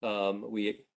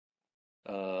 we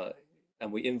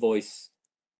invoice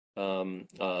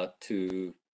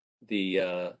to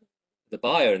the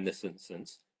buyer in this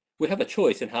instance. We have a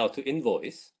choice in how to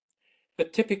invoice,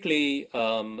 but typically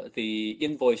the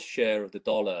invoice share of the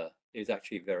dollar is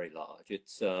actually very large.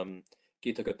 It's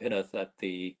Gita Gopinath at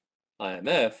the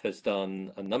IMF has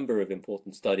done a number of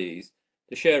important studies.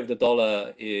 The share of the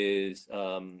dollar is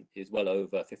well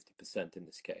over 50% in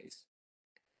this case.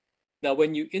 Now,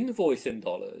 when you invoice in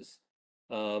dollars,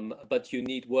 but you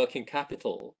need working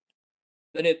capital,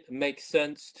 then it makes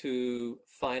sense to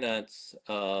finance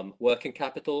working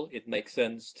capital. It makes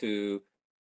sense to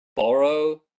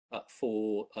borrow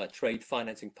for trade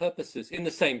financing purposes in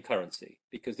the same currency,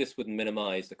 because this would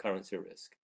minimize the currency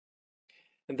risk.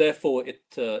 And therefore,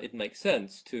 it makes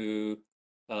sense to,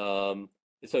 so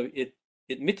it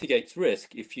mitigates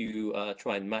risk if you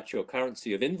try and match your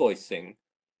currency of invoicing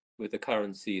with the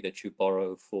currency that you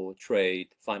borrow for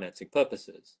trade financing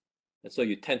purposes. And so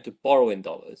you tend to borrow in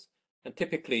dollars, and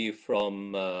typically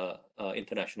from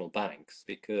international banks,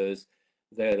 because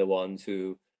they're the ones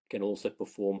who can also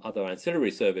perform other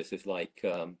ancillary services like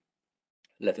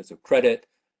letters of credit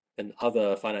and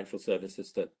other financial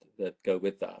services that go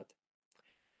with that.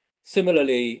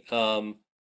 Similarly,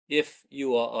 if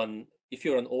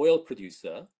you're an oil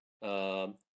producer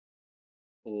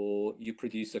or you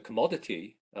produce a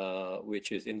commodity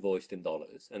which is invoiced in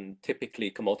dollars, and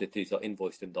typically commodities are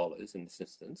invoiced in dollars in this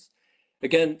instance,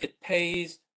 again, it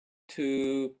pays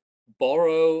to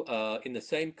borrow in the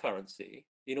same currency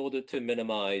in order to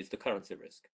minimize the currency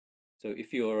risk. So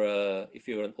if you're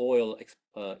an oil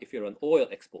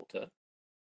exporter,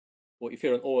 or if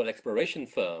you're an oil exploration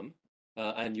firm,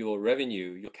 and your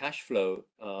revenue, your cash flow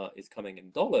is coming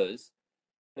in dollars,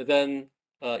 then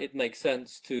it makes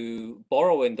sense to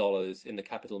borrow in dollars in the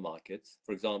capital markets,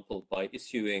 for example, by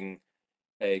issuing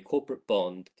a corporate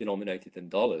bond denominated in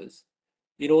dollars,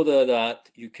 in order that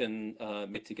you can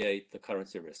mitigate the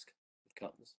currency risk that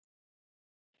comes.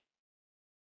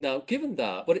 Now, given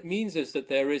that, what it means is that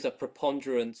there is a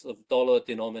preponderance of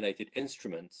dollar-denominated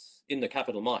instruments in the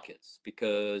capital markets,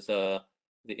 because the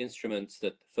instruments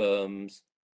that firms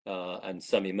and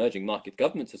some emerging market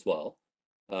governments as well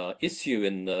issue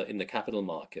in the capital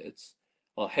markets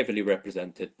are heavily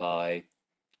represented by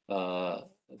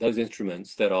those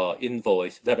instruments that are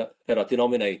invoiced, that are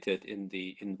denominated in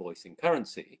the invoicing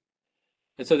currency.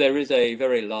 And so there is a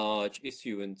very large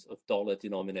issuance of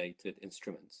dollar-denominated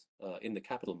instruments in the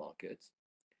capital markets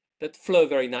that flow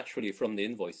very naturally from the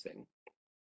invoicing.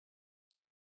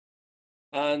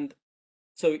 And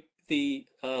so the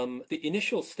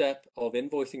initial step of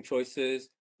invoicing choices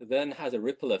then has a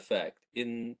ripple effect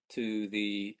into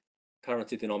the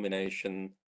currency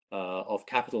denomination of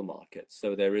capital markets.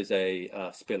 So there is a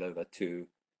spillover to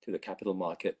the capital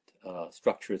market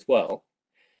structure as well.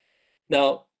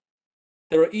 Now,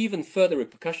 there are even further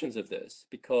repercussions of this,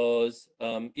 because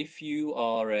if you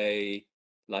are a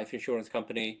life insurance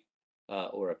company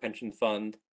or a pension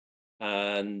fund,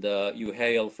 and you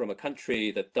hail from a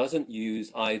country that doesn't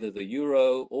use either the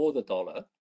euro or the dollar,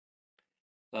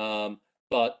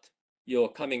 but you're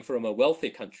coming from a wealthy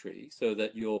country so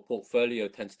that your portfolio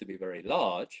tends to be very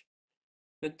large,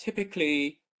 then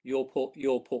typically your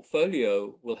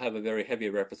portfolio will have a very heavy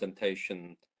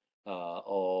representation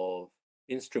of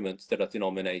instruments that are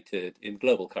denominated in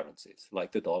global currencies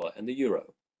like the dollar and the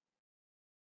euro,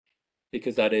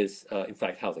 because that is in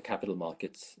fact how the capital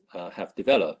markets have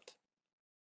developed.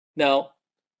 Now,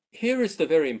 here is the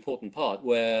very important part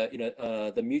where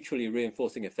the mutually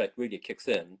reinforcing effect really kicks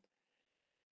in.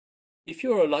 If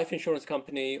you're a life insurance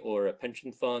company or a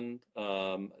pension fund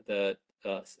that,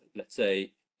 let's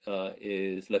say,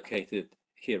 is located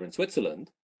here in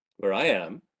Switzerland, where I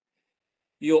am,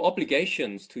 your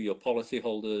obligations to your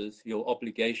policyholders, your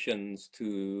obligations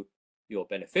to your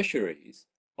beneficiaries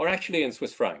are actually in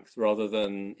Swiss francs rather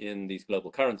than in these global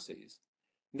currencies.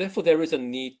 Therefore, there is a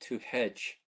need to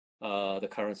hedge the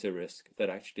currency risk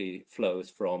that actually flows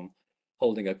from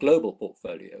holding a global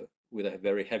portfolio with a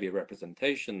very heavy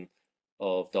representation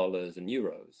of dollars and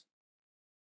euros.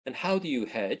 And how do you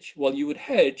hedge? Well, you would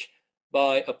hedge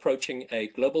by approaching a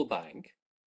global bank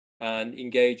and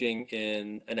engaging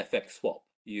in an FX swap.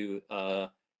 You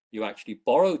actually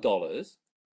borrow dollars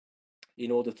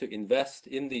in order to invest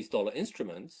in these dollar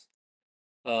instruments,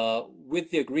 with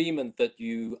the agreement that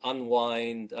you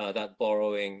unwind that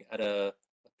borrowing at a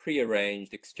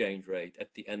prearranged exchange rate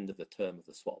at the end of the term of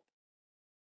the swap.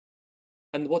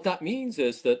 And what that means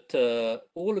is that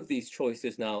all of these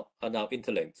choices are now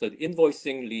interlinked. So the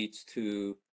invoicing leads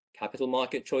to capital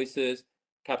market choices.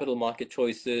 Capital market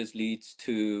choices leads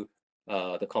to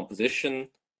the composition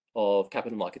of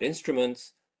capital market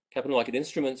instruments. Capital market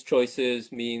instruments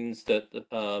choices means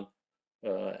that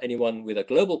anyone with a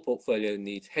global portfolio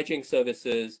needs hedging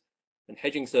services, and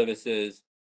hedging services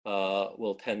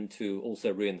will tend to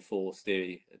also reinforce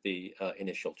the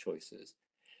initial choices.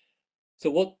 So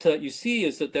what you see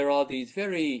is that there are these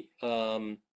very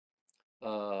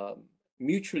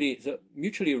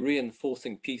mutually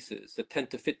reinforcing pieces that tend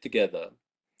to fit together.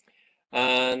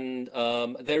 And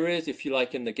there is, if you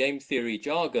like, in the game theory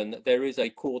jargon, there is a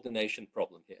coordination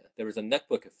problem here. There is a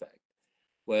network effect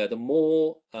where the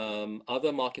more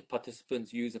other market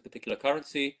participants use a particular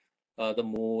currency, the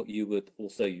more you would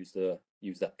also use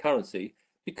that currency,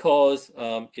 because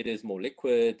it is more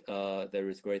liquid, there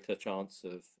is greater chance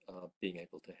of being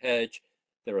able to hedge,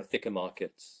 there are thicker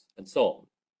markets, and so on.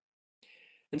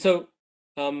 And so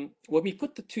when we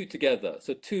put the two together,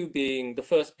 so the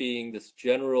first being this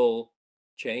general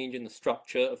change in the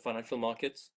structure of financial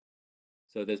markets.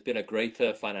 So there's been a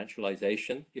greater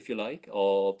financialization, if you like,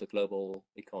 of the global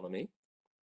economy,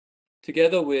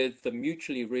 together with the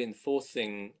mutually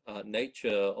reinforcing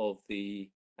nature of the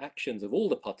actions of all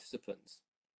the participants.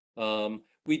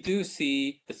 We do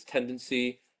see this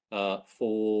tendency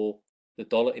for the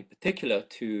dollar in particular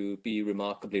to be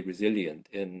remarkably resilient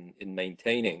in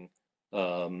maintaining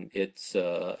its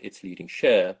leading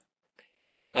share.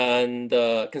 And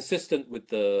consistent with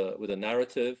the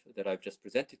narrative that I've just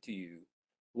presented to you,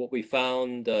 what we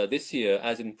found this year,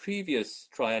 as in previous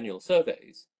triennial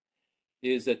surveys,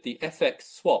 is that the FX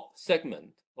swap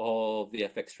segment of the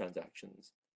FX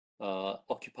transactions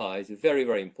occupies a very,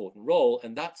 very important role,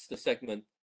 and that's the segment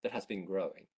that has been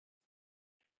growing.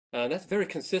 And that's very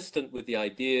consistent with the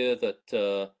idea that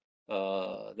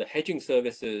the hedging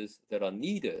services that are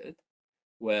needed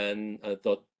when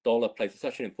the dollar plays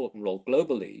such an important role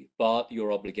globally, but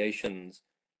your obligations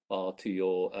are to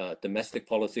your domestic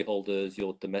policyholders,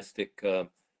 your domestic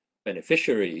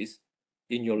beneficiaries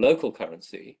in your local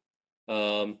currency.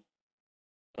 And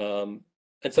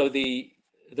so the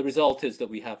result is that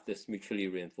we have this mutually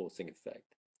reinforcing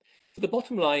effect. So the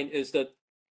bottom line is that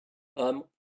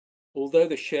although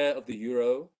the share of the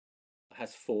euro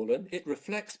has fallen, it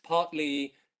reflects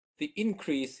partly the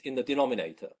increase in the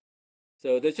denominator.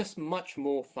 So there's just much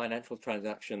more financial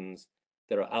transactions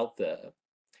that are out there.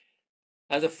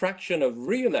 As a fraction of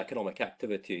real economic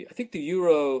activity, I think the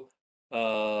euro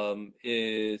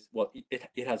is what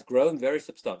it has grown very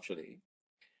substantially,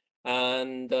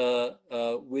 and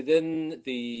within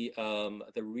the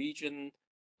region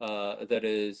that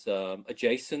is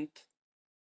adjacent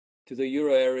to the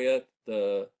euro area,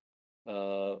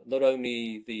 not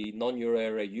only the non-euro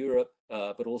area Europe,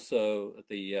 but also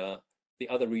the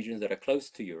other regions that are close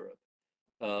to Europe.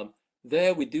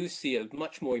 There we do see a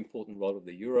much more important role of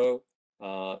the euro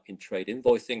in trade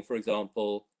invoicing, for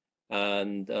example,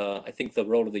 and I think the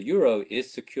role of the euro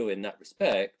is secure in that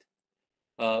respect,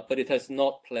 but it has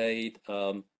not played,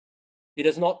 it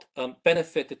has not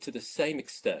benefited to the same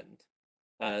extent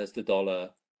as the dollar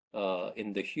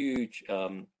in the huge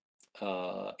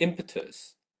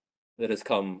impetus that has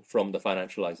come from the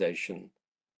financialization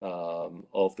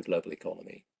of the global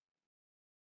economy.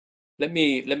 Let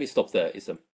me stop there,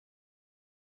 Isam.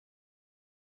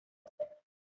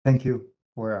 Thank you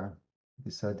for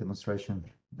this demonstration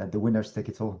that the winners take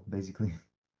it all, basically.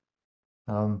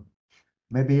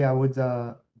 Maybe I would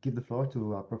give the floor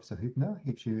to Professor Hübner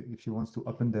if she wants to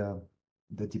open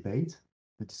the debate,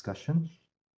 the discussion.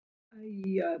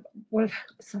 Well,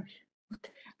 sorry.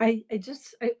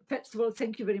 First of all,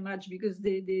 thank you very much, because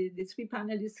the three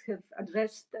panelists have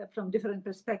addressed from different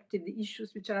perspectives the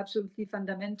issues which are absolutely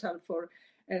fundamental for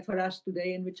us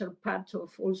today, and which are part of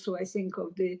also, I think,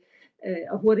 of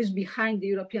what is behind the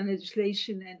European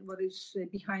legislation, and what is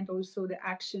behind also the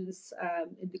actions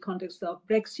in the context of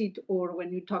Brexit, or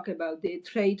when you talk about the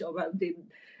trade, or about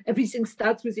everything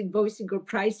starts with invoicing or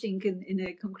pricing in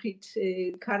a concrete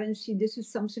currency. This is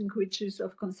something which is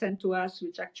of concern to us,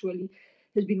 which actually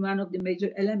has been one of the major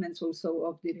elements also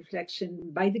of the reflection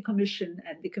by the Commission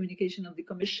and the communication of the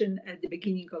Commission at the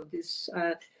beginning of this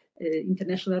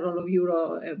international role of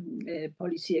euro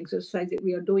policy exercise that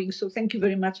we are doing. So thank you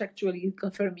very much, actually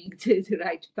confirming the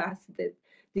right path that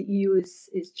the EU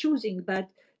is choosing. But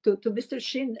to Mr.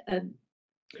 Shin,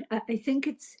 I think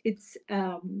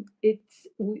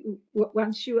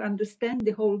once you understand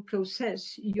the whole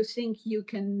process, you think you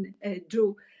can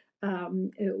do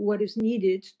what is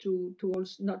needed to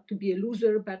also not to be a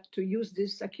loser, but to use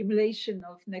this accumulation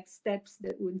of next steps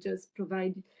that will just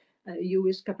provide you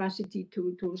with capacity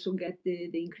to also get the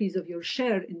increase of your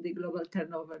share in the global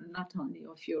turnover, not only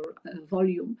of your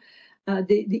volume.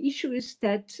 The issue is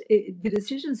that the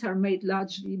decisions are made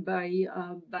largely by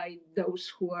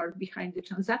those who are behind the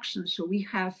transactions. So we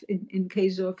have, in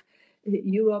case of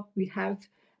Europe, we have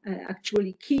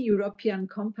actually key European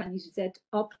companies that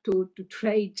opt to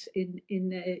trade in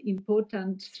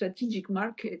important strategic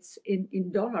markets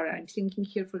in dollar. I'm thinking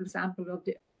here, for example, of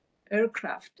the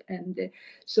aircraft, and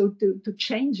so to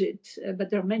change it, but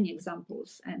there are many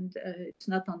examples, and it's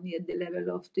not only at the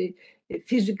level of the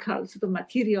physical sort of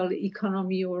material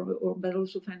economy or but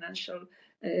also financial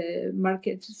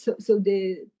markets. So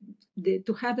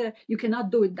to have you cannot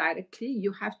do it directly.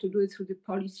 You have to do it through the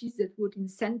policies that would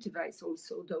incentivize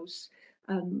also those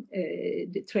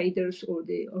the traders or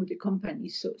the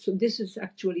companies. So this is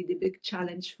actually the big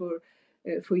challenge for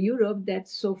Europe, that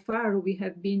so far we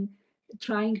have been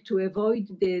trying to avoid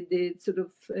the sort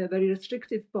of very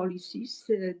restrictive policies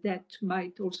that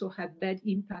might also have bad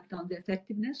impact on the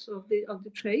effectiveness of the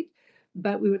trade,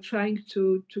 but we were trying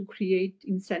to create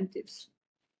incentives.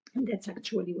 And that's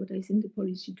actually what I think the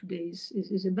policy today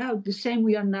is about. The same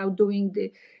we are now doing,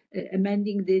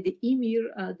 amending the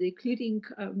EMIR, the clearing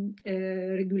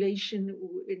regulation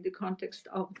in the context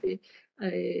of the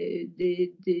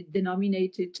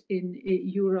denominated in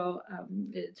euro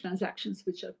transactions,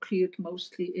 which are cleared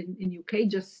mostly in UK,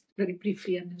 just very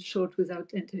briefly and in short without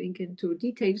entering into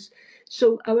details.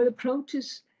 So our approach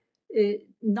is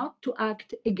not to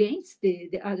act against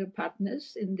the other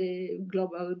partners in the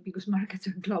global, because markets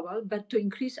are global, but to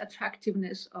increase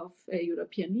attractiveness of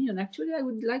European Union. Actually, I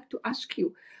would like to ask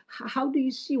you, how do you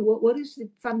see, what is the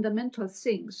fundamental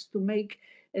things to make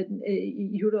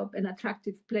Europe an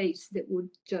attractive place that would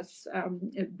just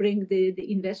bring the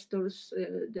investors,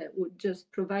 that would just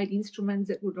provide instruments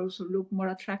that would also look more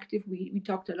attractive? We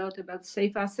talked a lot about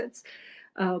safe assets.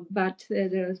 But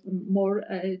there's more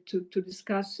to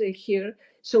discuss here.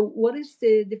 So what is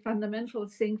the fundamental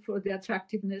thing for the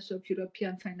attractiveness of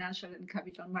European financial and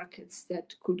capital markets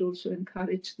that could also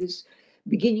encourage this,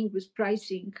 beginning with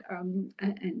pricing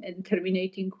and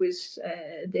terminating with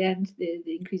the end,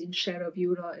 the increasing share of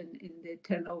euro in the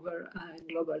turnover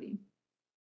globally?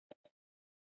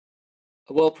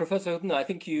 Well, Professor Hübner, I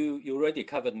think you already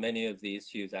covered many of the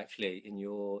issues actually in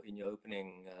your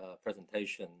opening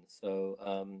presentation. So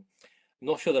I'm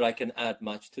not sure that I can add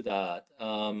much to that.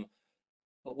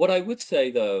 What I would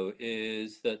say though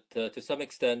is that to some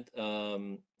extent,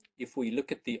 if we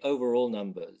look at the overall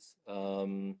numbers,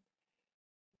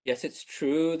 yes, it's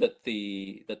true that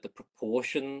the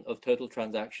proportion of total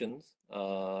transactions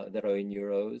that are in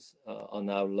euros are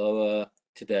now lower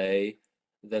today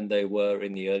than they were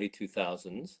in the early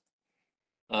 2000s.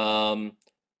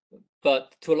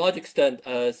 But to a large extent,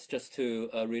 as just to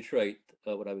reiterate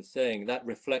what I was saying, that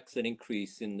reflects an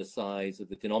increase in the size of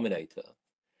the denominator.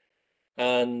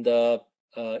 And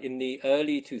in the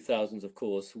early 2000s, of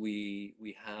course, we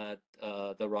had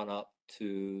the run-up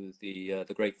to the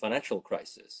great financial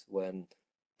crisis, when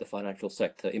the financial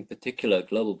sector, in particular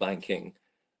global banking,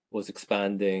 was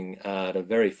expanding at a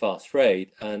very fast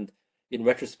rate, and in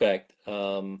retrospect,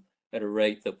 at a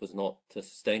rate that was not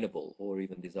sustainable or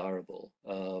even desirable.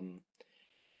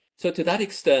 So to that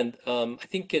extent, I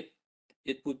think it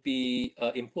would be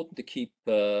important to keep,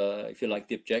 if you like,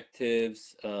 the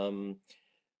objectives,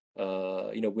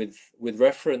 with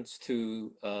reference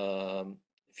to,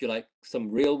 if you like,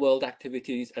 some real world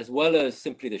activities, as well as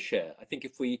simply the share. I think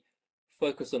if we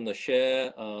focus on the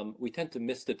share, we tend to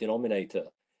miss the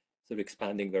denominator sort of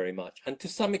expanding very much. And to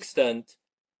some extent,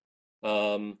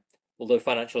 although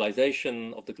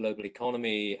financialization of the global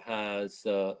economy has,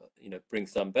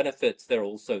 brings some benefits, there are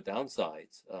also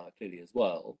downsides clearly as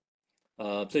well.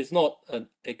 So it's not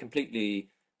a completely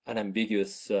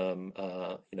unambiguous,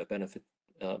 benefit,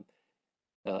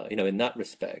 in that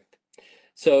respect.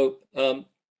 So,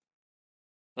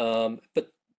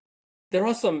 but there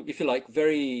are some, if you like,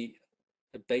 very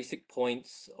basic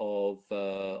points of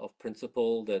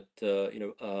principle that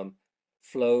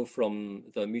flow from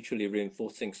the mutually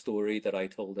reinforcing story that I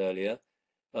told earlier.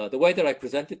 The way that I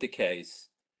presented the case,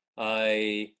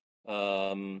 I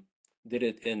did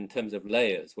it in terms of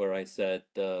layers, where I said,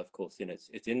 of course,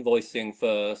 it's invoicing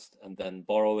first, and then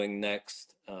borrowing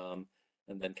next, and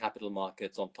then capital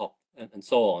markets on top, and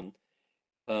so on.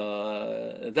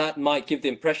 That might give the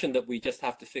impression that we just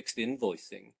have to fix the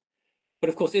invoicing. But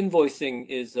of course, invoicing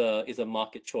is a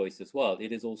market choice as well.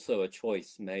 It is also a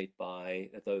choice made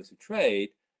by those who trade.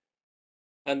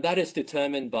 And that is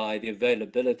determined by the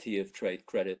availability of trade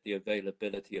credit, the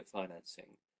availability of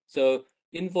financing. So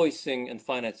invoicing and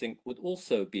financing would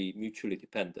also be mutually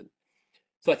dependent.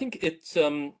 So I think it's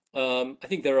I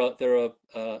think there are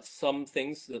some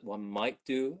things that one might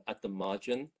do at the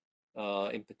margin,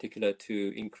 in particular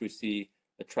to increase the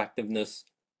attractiveness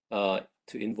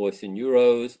to invoice in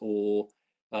euros, or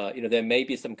you know, there may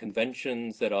be some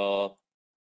conventions that are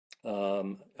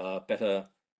better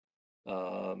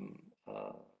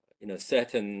you know,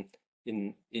 set in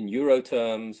euro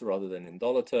terms rather than in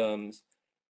dollar terms.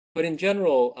 But in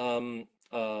general,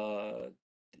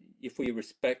 if we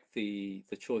respect the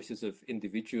choices of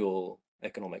individual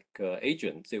economic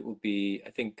agents, it would be,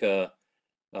 I think, and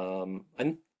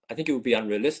I think it would be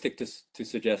unrealistic to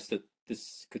suggest that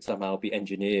this could somehow be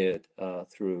engineered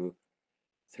through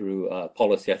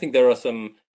policy. I think there are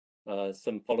some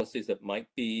policies that might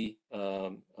be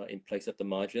in place at the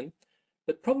margin,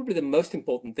 but probably the most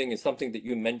important thing is something that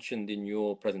you mentioned in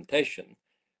your presentation,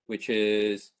 which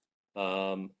is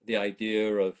the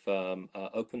idea of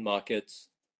open markets,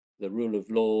 the rule of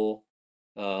law,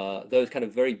 those kind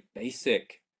of very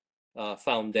basic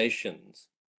foundations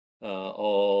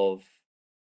of,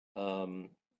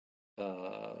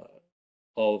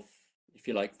 if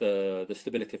you like, the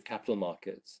stability of capital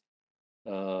markets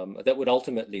that would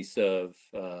ultimately serve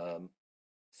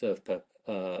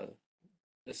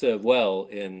well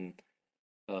in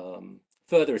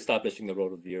further establishing the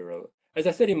role of the euro. As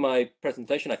I said in my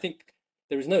presentation, I think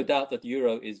there is no doubt that the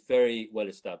euro is very well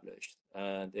established,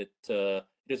 and it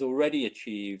has already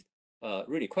achieved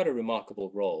really quite a remarkable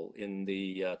role in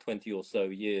the 20 or so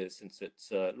years since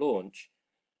its launch.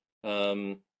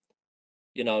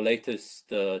 In our latest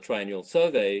triennial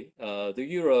survey, the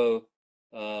euro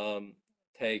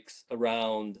takes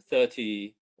around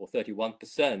 30 or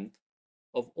 31%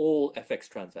 of all FX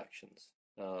transactions.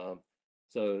 So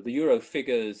the euro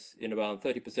figures in around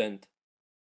 30%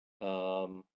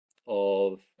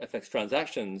 of FX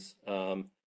transactions,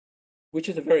 which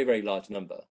is a very, very large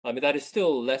number. I mean, that is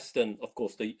still less than, of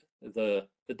course, the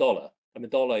dollar. I mean, the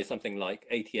dollar is something like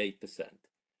 88%.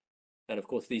 And of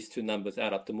course, these two numbers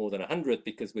add up to more than 100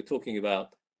 because we're talking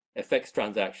about FX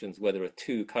transactions where there are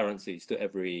two currencies to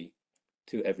every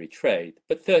trade.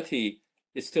 But 30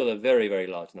 is still a very, very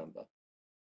large number.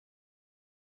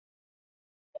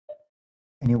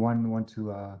 Anyone want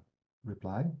to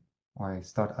reply, or I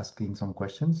start asking some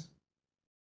questions?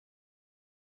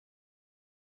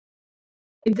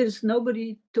 If there's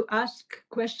nobody to ask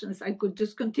questions, I could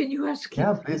just continue asking.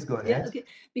 Yeah, please go ahead. Yeah, okay.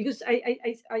 Because I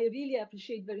really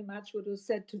appreciate very much what was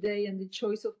said today, and the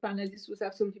choice of panelists was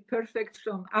absolutely perfect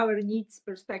from our needs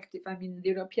perspective. I mean, the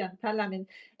European Parliament.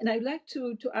 And I'd like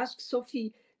to ask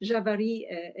Sophie Javary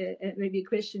maybe a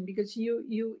question, because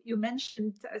you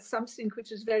mentioned something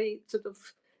which is very sort of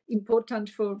important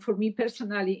for me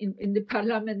personally in the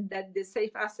Parliament, that the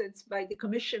safe assets by the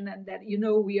Commission, and that, you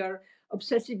know, we are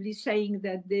obsessively saying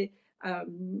that the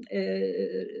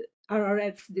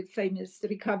RRF, the famous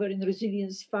Recovery and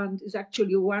Resilience Fund, is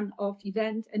actually a one-off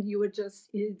event, and you were just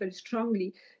very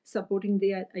strongly supporting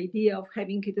the idea of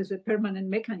having it as a permanent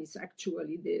mechanism,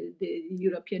 actually, the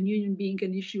European Union being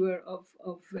an issuer of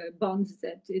bonds,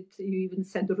 that you even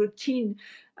said routine,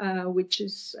 which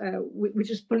is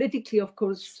politically, of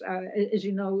course, as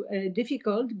you know,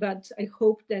 difficult, but I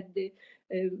hope that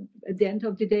at the end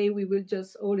of the day, we will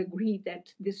just all agree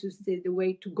that this is the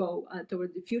way to go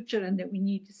toward the future, and that we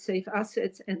need safe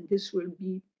assets, and this will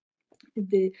be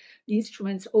the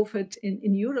instruments offered in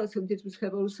euros. So this will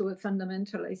have also a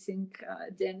fundamental, I think,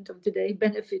 at the end of the day,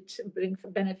 bring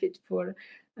benefit for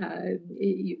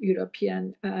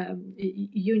European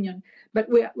Union. But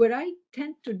where I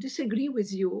tend to disagree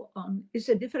with you on is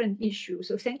a different issue.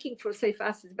 So thanking for safe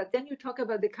assets, but then you talk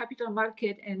about the capital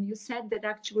market, and you said that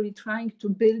actually trying to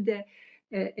build a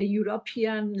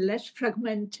European, less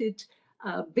fragmented,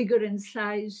 bigger in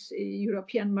size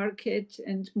European market,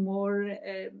 and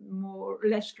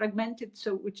less fragmented.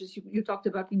 So, which is, you talked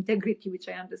about integrity, which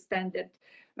I understand that,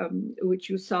 which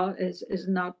you saw as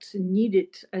not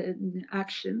needed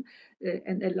action,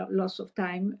 and a loss of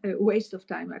time, waste of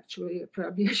time, actually,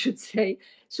 probably I should say.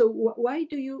 So why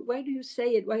do you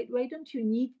say it? Why don't you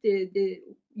need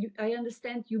I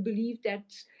understand you believe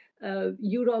that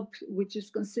Europe, which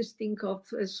is consisting of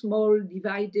a small,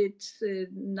 divided,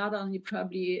 not only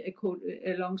probably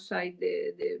alongside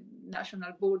the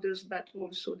national borders, but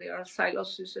also there are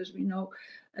silos, as we know,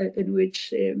 in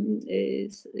which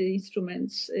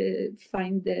instruments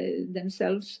find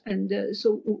themselves. And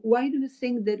so why do you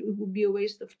think that it would be a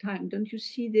waste of time? Don't you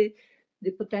see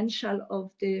the potential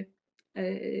of the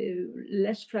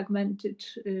less fragmented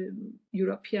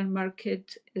European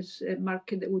market as a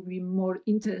market that would be more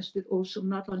interested also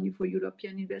not only for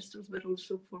European investors but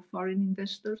also for foreign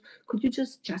investors? Could you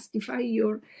just justify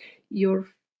your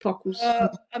focus?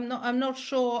 I'm not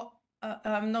sure.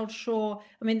 I'm not sure.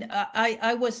 I mean,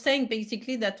 I was saying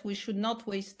basically that we should not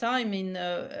waste time in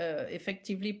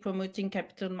effectively promoting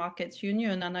capital markets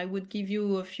union, and I would give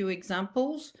you a few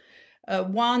examples.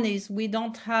 One is we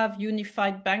don't have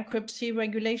unified bankruptcy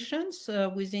regulations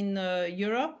within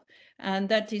Europe, and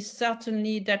that is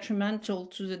certainly detrimental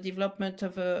to the development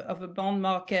of a bond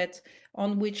market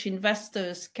on which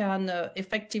investors can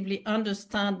effectively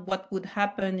understand what would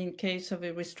happen in case of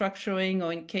a restructuring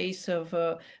or in case of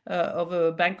a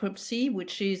bankruptcy,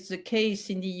 which is the case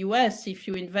in the US. If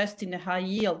you invest in a high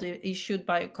yield issued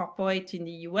by a corporate in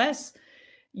the US,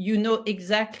 you know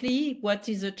exactly what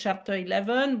is a Chapter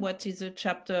 11, what is a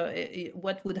chapter,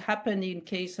 what would happen in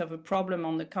case of a problem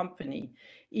on the company.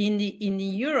 In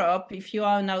Europe, if you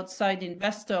are an outside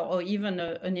investor or even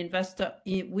an investor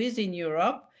within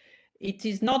Europe, it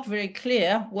is not very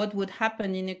clear what would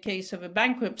happen in a case of a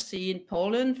bankruptcy in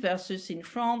Poland versus in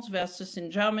France versus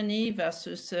in Germany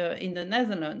versus in the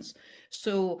Netherlands.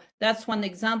 So that's one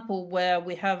example where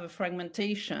we have a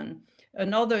fragmentation.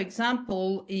 Another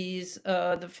example is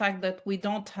the fact that we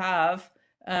don't have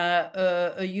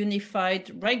a unified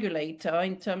regulator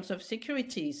in terms of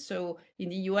securities. So in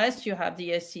the US, you have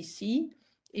the SEC.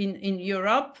 In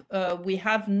Europe, we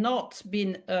have not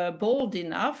been bold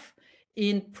enough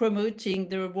in promoting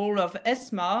the role of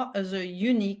ESMA as a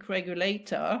unique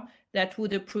regulator that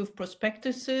would approve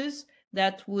prospectuses,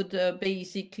 that would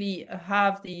basically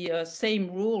have the same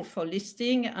rule for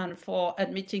listing and for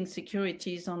admitting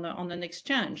securities on an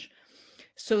exchange.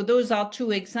 So those are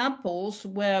two examples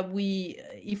where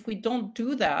if we don't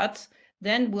do that,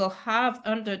 then we'll have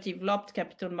underdeveloped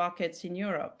capital markets in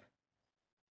Europe.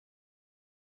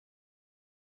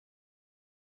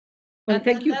 Well, and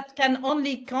thank you. That can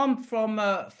only come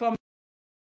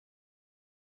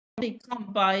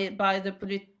by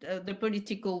the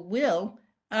political will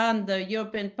and the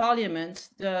European Parliament,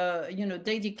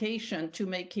 dedication to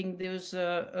making those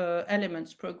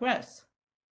elements progress.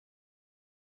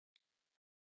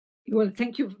 Well,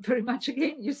 thank you very much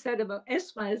again. You said about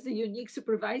ESMA as a unique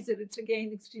supervisor. It's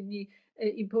again extremely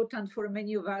important for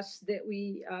many of us that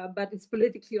but it's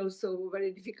politically also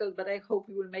very difficult. But I hope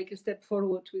we will make a step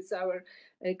forward with our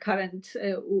current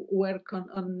work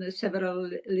on several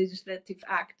legislative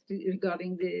acts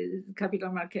regarding the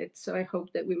capital market. So I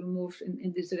hope that we will move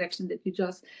in this direction that you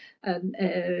just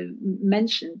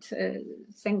mentioned.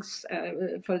 Thanks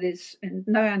for this. And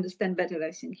now I understand better,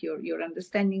 I think, your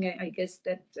understanding. I guess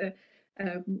that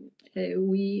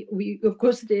we of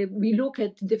course we look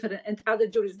at different and other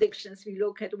jurisdictions. We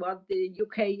look at what the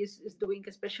UK is doing,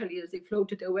 especially as they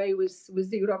floated away with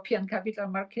the European capital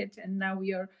market, and now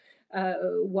we are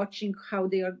watching how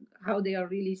they are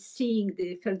really seeing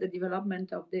the further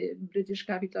development of the British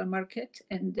capital market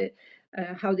and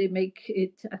how they make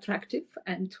it attractive.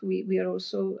 And we are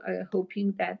also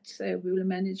hoping that we will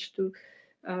manage to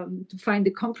find the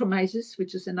compromises,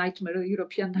 which is a nightmare, a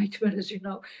European nightmare, as you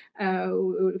know.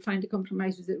 We'll find the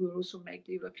compromises that will also make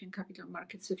the European capital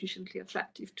market sufficiently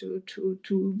attractive to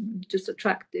just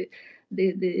attract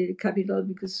the capital,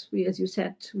 because we, as you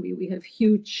said, we have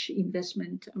huge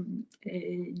investment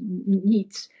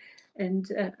needs.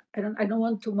 And I don't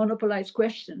want to monopolize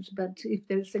questions, but if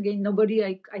there's again nobody,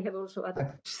 I have also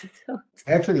other questions.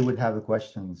 I actually would have a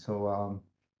question. So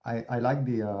I like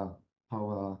the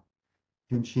how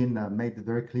Yunshin made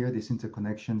very clear this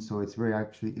interconnection. So it's very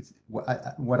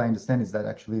what I understand is that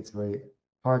actually it's very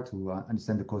hard to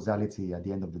understand the causality at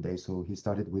the end of the day. So he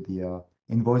started with the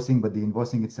invoicing, but the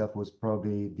invoicing itself was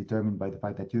probably determined by the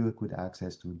fact that you could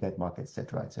access to debt markets,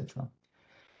 etc., etc.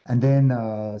 And then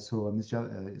so Ms.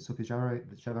 Sophie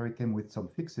Javary came with some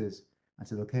fixes and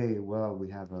said, okay, well, we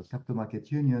have a capital market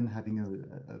union having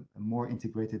a more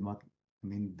integrated market. I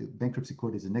mean, the bankruptcy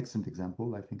code is an excellent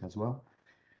example, I think, as well.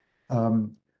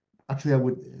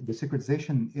 Actually, the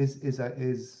securitization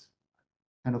is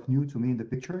kind of new to me in the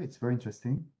picture. It's very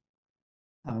interesting,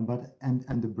 and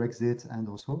the Brexit and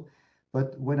also.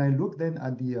 But when I look then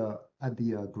at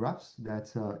the graphs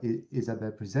that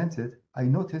Isabel presented, I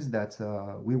noticed that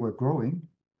we were growing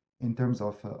in terms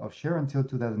of share until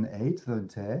 2008,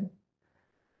 2010.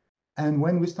 And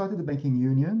when we started the banking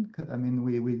union, I mean,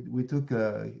 we took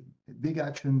big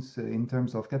actions in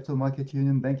terms of capital market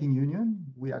union, banking union,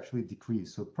 we actually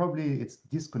decrease. So probably it's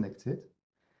disconnected.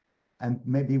 And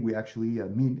maybe we actually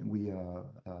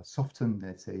soften,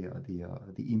 let's say,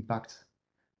 the impact.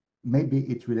 Maybe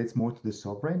it relates more to the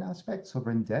sovereign aspect,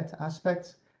 sovereign debt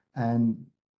aspect, and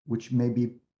which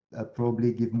maybe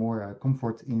probably give more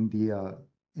comfort in the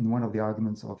in one of the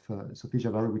arguments of Sophie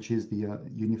Javary, which is the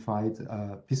unified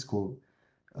fiscal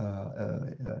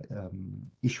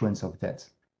issuance of debt.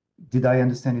 Did I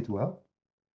understand it well?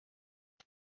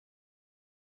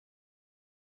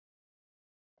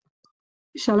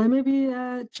 Shall I maybe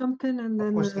jump in and then?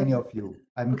 Of course, any of you.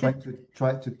 I'm okay.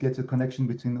 trying to get a connection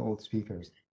between all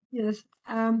speakers. Yes.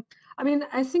 I mean,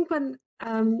 I think when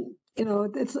you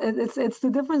know, it's the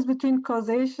difference between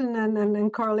causation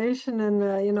and correlation,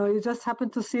 and you know, you just happen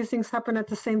to see things happen at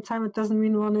the same time. It doesn't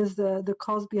mean one is the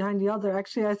cause behind the other.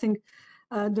 Actually, I think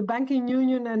the banking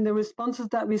union and the responses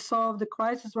that we saw of the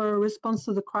crisis were a response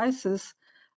to the crisis.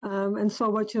 And so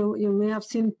what you may have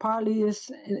seen partly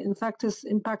is, in fact, this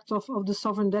impact of the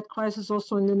sovereign debt crisis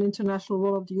also in the international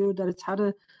role of the euro, that it's had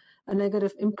a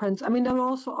negative imprint. I mean, there are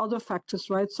also other factors,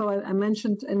 right? So I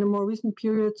mentioned in the more recent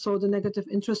period, so the negative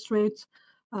interest rates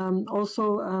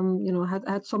also, you know,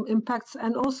 had some impacts.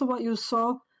 And also what you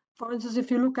saw, for instance, if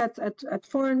you look at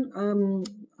foreign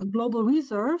global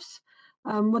reserves,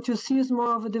 what you see is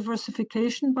more of a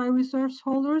diversification by reserves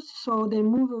holders. So they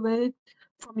move away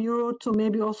from euro to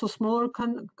maybe also smaller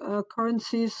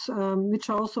currencies, which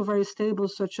are also very stable,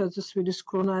 such as the Swedish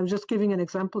krona. I'm just giving an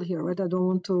example here, right? I don't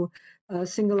want to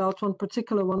single out one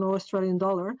particular one, or Australian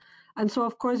dollar. And so,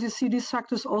 of course, you see these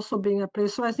factors also being at play.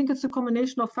 So I think it's a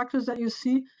combination of factors that you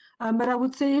see. But I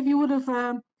would say if you would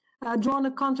have drawn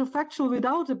a counterfactual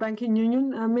without a banking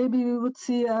union, maybe we would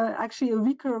see actually a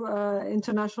weaker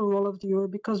international role of the euro,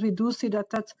 because we do see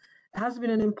that has been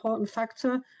an important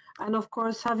factor. And of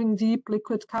course, having deep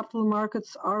liquid capital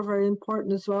markets are very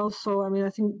important as well. So, I mean, I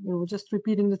think, you know, just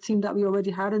repeating the theme that we already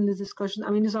had in this discussion,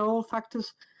 I mean, these are all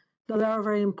factors that are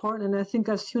very important. And I think,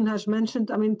 as Hyun has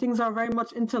mentioned, I mean, things are very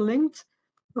much interlinked,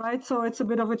 right? So it's a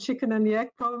bit of a chicken and the egg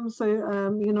problem. So,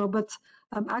 you know, but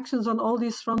actions on all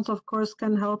these fronts, of course,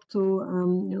 can help to,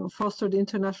 you know, foster the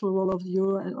international role of the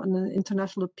euro and an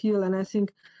international appeal. And I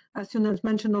think, as Hyun has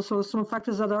mentioned, also some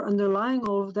factors that are underlying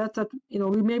all of that, you know,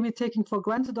 we may be taking for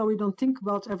granted or we don't think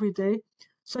about every day,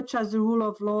 such as the rule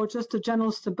of law, just the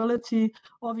general stability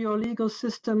of your legal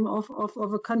system of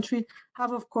a country,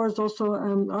 have, of course, also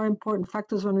are important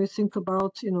factors when we think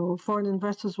about, you know, foreign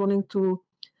investors wanting to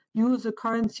use a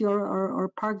currency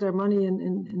or park their money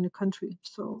in the country.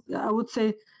 So yeah, I would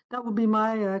say that would be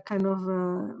my kind of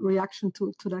reaction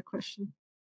to that question.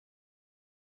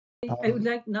 I would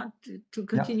like not to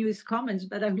continue his comments,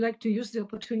 but I would like to use the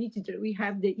opportunity that we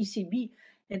have the ECB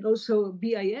and also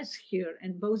BIS here,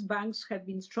 and both banks have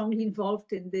been strongly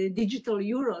involved in the digital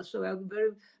euro. So I would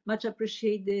very much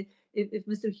appreciate if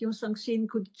Mr. Hyun Sung-Shin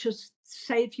could just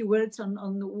say a few words on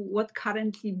what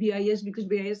currently BIS, because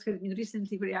BIS has been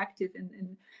recently very active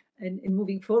in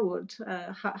moving forward.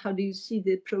 How do you see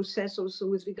the process also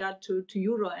with regard to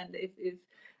euro, and if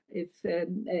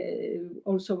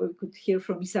also we could hear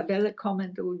from Isabel a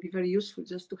comment that would be very useful,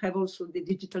 just to have also the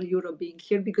digital euro being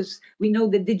here, because we know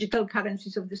the digital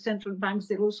currencies of the central banks,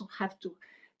 they also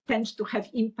tend to have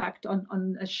impact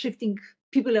on shifting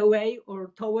people away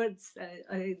or towards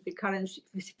the currency,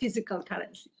 physical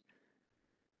currencies.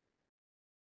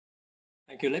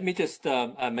 Thank you. Let me just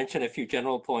mention a few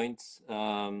general points,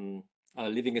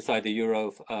 leaving aside the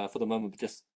euro for the moment, but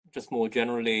just more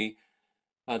generally.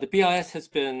 The BIS has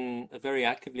been very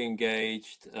actively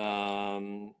engaged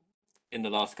in the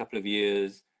last couple of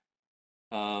years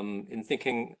in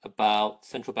thinking about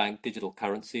central bank digital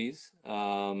currencies,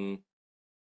 or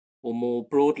more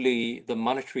broadly, the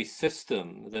monetary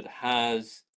system that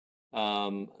has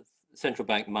central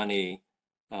bank money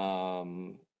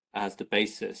as the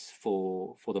basis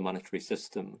for the monetary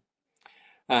system.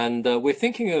 And we're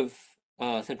thinking of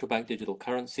central bank digital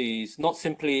currencies not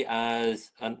simply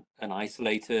as an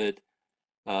isolated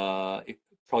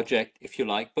project, if you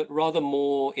like, but rather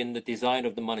more in the design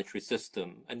of the monetary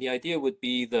system. And the idea would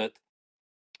be that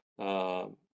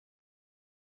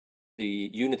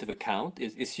the unit of account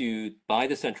is issued by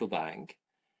the central bank,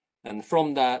 and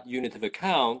from that unit of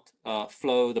account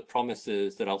flow the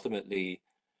promises that ultimately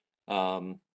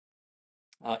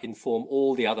inform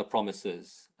all the other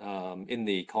promises in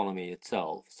the economy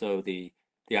itself. So the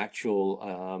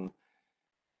actual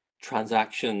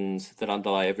transactions that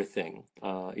underlie everything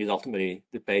is ultimately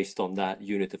based on that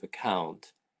unit of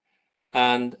account.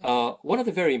 And one of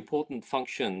the very important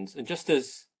functions, and just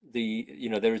as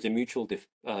there is a mutual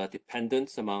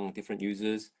dependence among different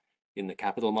users, in the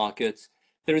capital markets.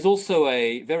 There is also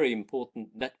a very important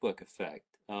network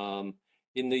effect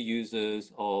in the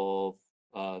users of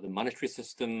the monetary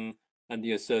system and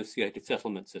the associated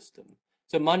settlement system.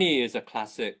 So money is a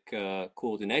classic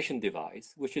coordination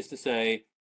device, which is to say,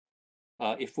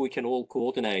 if we can all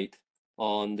coordinate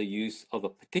on the use of a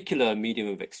particular medium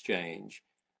of exchange,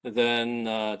 then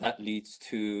that leads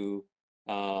to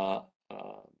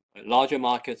larger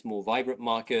markets, more vibrant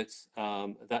markets.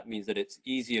 That means that it's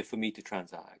easier for me to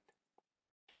transact.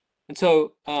 And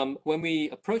so when we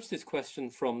approach this question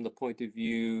from the point of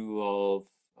view of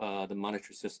the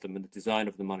monetary system and the design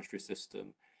of the monetary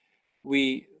system,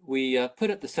 we put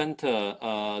at the center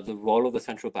the role of the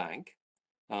central bank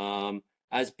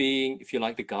as being, if you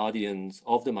like, the guardians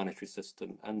of the monetary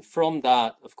system. And from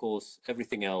that, of course,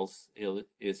 everything else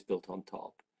is built on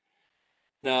top.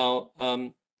 Now,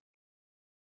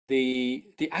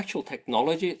 the actual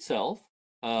technology itself,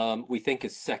 we think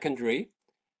is secondary,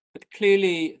 but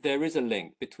clearly there is a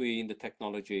link between the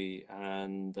technology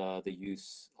and the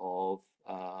use of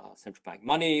central bank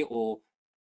money or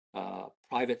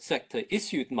private sector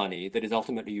issued money that is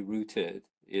ultimately rooted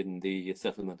in the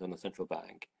settlement on the central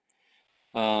bank.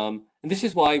 And this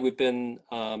is why we've been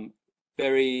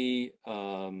very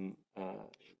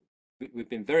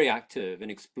active in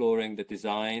exploring the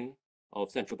design of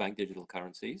central bank digital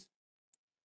currencies,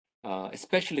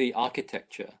 especially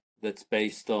architecture that's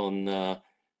based on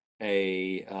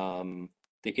the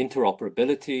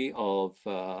interoperability of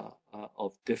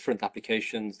different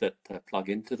applications that plug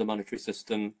into the monetary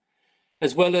system,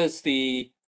 as well as the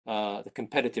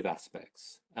competitive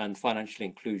aspects and financial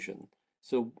inclusion.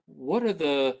 So what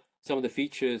are some of the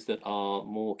features that are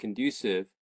more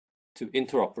conducive to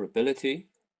interoperability,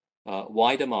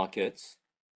 wider markets,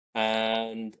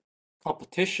 and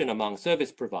competition among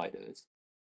service providers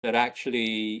that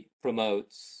actually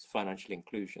promotes financial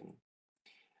inclusion?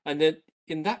 And then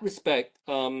in that respect,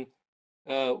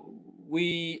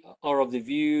 we are of the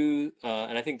view,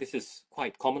 and I think this is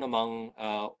quite common among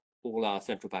all our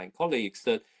central bank colleagues,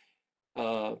 that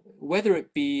whether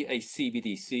it be a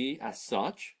CBDC as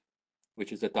such,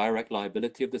 which is a direct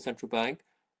liability of the central bank,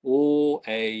 or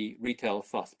a retail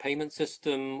fast payment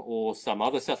system or some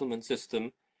other settlement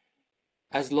system,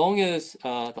 as long as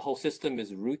the whole system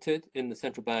is rooted in the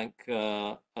central bank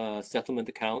settlement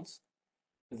accounts,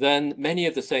 then many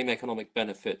of the same economic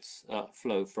benefits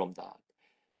flow from that.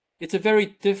 It's a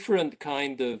very different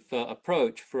kind of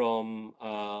approach from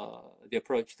the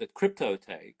approach that crypto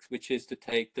takes, which is to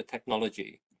take the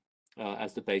technology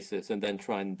as the basis and then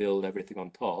try and build everything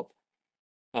on top.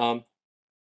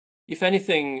 If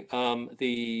anything,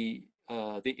 the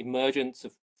emergence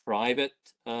of private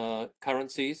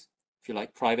currencies, if you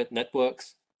like, private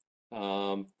networks,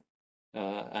 and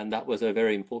that was a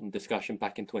very important discussion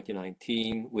back in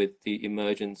 2019 with the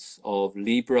emergence of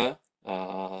Libra,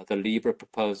 the Libra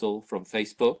proposal from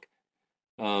Facebook,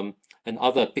 and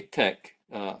other big tech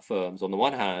firms on the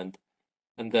one hand,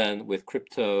 and then with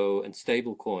crypto and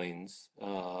stable coins,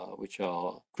 which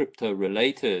are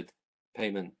crypto-related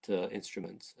payment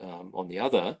instruments on the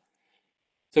other.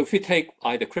 So if you take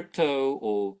either crypto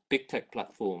or big tech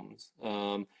platforms,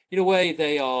 in a way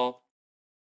they are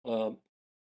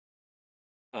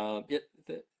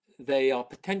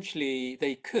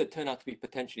they could turn out to be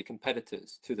potentially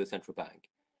competitors to the central bank.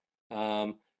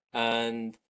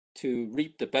 And to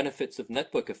reap the benefits of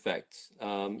network effects,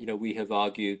 we have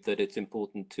argued that it's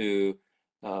important to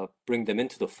bring them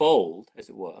into the fold, as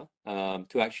it were,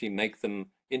 to actually make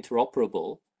them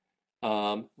interoperable.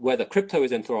 Whether crypto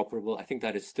is interoperable, I think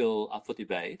that is still up for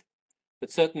debate.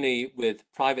 But certainly with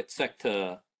private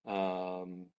sector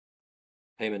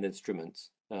payment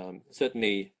instruments,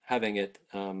 certainly having it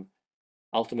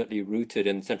ultimately rooted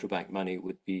in central bank money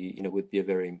would be a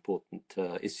very important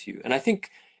issue. And I think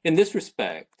in this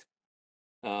respect,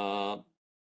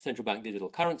 central bank digital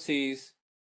currencies,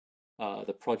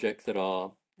 the projects that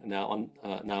are now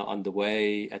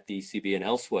underway at the ECB and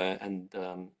elsewhere, and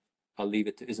I'll leave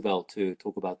it to Isabel to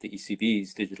talk about the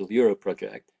ECB's Digital Euro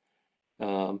project.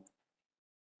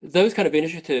 Those kind of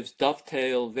initiatives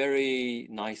dovetail very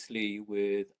nicely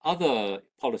with other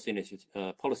policy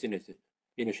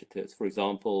initiatives. For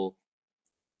example,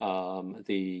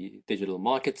 the Digital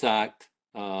Markets Act,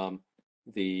 and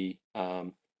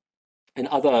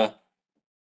other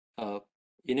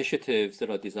initiatives that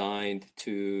are designed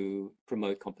to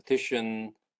promote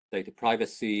competition, data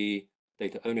privacy,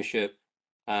 data ownership,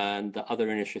 and the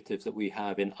other initiatives that we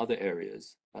have in other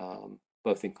areas,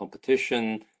 both in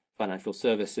competition, financial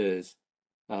services,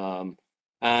 and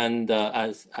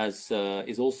as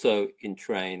is also in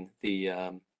train,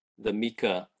 the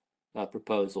MiCA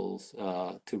proposals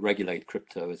to regulate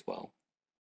crypto as well.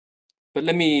 But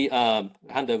let me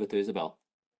hand over to Isabel.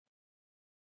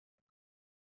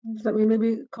 Let me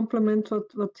maybe complement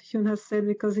what Hyun has said,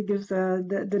 because he gives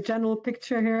the general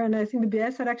picture here. And I think the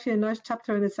BS had actually a nice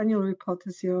chapter in its annual report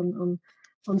this year on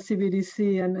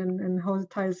CBDC and how it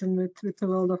ties in with the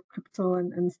world of crypto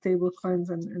and stable coins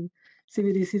and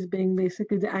CBDCs being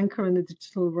basically the anchor in the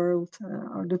digital world,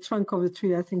 or the trunk of the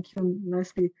tree. I think Hyun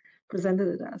nicely presented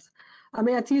it as. I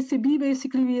mean, at ECB,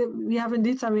 basically, we have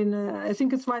indeed, I mean, I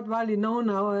think it's quite widely known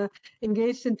now,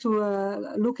 engaged into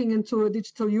looking into a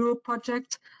digital euro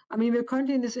project. I mean, we're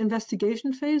currently in this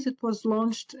investigation phase. It was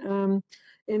launched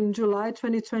in July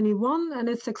 2021, and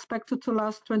it's expected to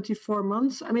last 24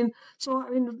 months. I mean,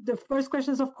 the first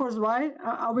question is, of course, why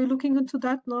are we looking into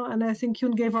that? No, and I think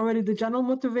Hyun gave already the general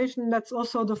motivation. That's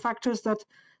also the factors that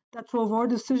drove our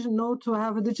decision, no, to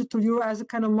have a digital euro as a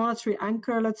kind of monetary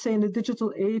anchor, let's say, in the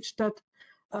digital age that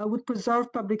would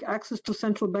preserve public access to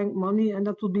central bank money, and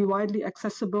that would be widely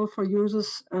accessible for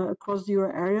users across the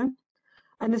euro area.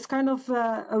 And it's kind of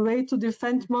a way to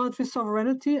defend monetary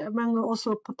sovereignty among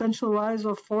also potential rise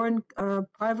of foreign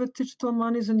private digital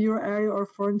monies in the euro area or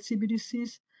foreign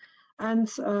CBDCs. And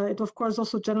it, of course,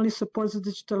 also generally supports the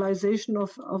digitalization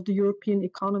of the European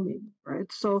economy,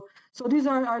 right? So these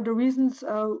are the reasons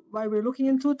why we're looking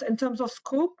into it. In terms of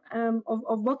scope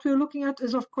of what we're looking at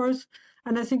is, of course,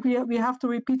 and I think we have to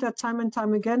repeat that time and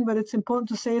time again, but it's important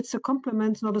to say it's a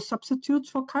complement, not a substitute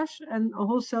for cash and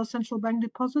wholesale central bank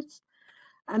deposits.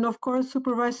 And of course,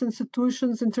 supervised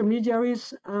institutions,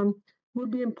 intermediaries would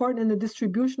be important in the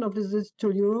distribution of the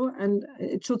digital euro, and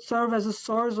it should serve as a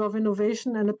source of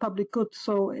innovation and a public good.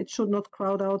 So it should not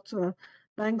crowd out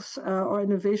banks or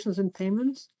innovations in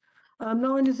payments.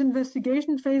 Now, in this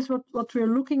investigation phase, what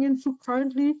we're looking into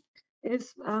currently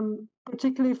is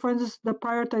particularly, for instance, the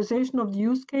prioritization of the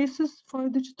use cases for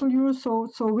digital euro. So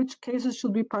which cases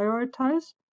should be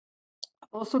prioritized?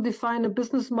 Also define a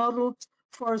business model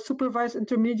for supervised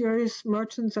intermediaries,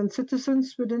 merchants, and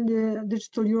citizens within the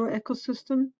digital euro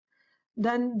ecosystem.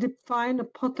 Then define a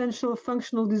potential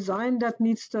functional design that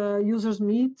meets the user's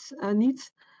needs,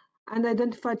 and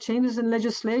identify changes in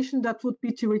legislation that would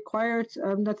be required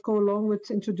that go along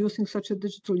with introducing such a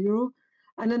digital euro.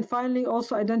 And then finally,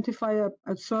 also identify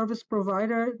a service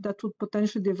provider that would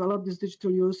potentially develop this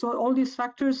digital euro. So all these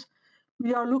factors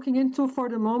we are looking into for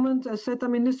the moment. As said, I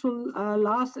mean, this will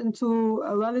last into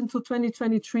well into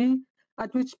 2023,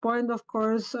 at which point, of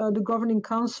course, the governing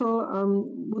council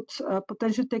would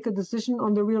potentially take a decision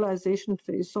on the realization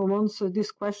phase. So once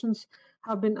these questions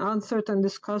have been answered and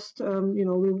discussed, we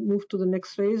move to the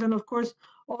next phase. And of course,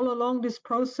 all along this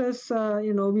process,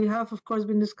 we have, of course,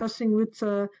 been discussing with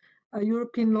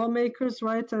European lawmakers,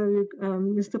 right?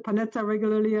 Mr. Panetta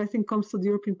regularly, I think, comes to the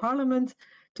European Parliament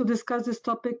to discuss this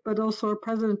topic, but also our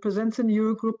president presents in the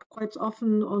Eurogroup quite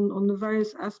often on the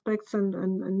various aspects, and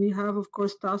we have, of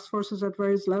course, task forces at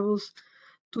various levels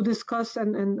to discuss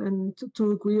and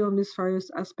to agree on these various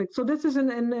aspects. So this is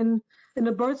in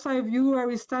a bird's eye view where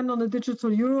we stand on the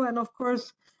digital euro, and of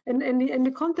course, in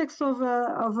the context of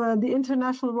the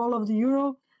international role of the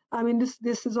euro. I mean,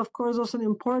 this is, of course, also an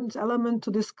important element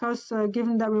to discuss,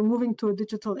 given that we're moving to a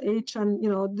digital age. And,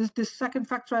 this second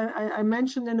factor I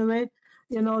mentioned in a way,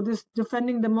 this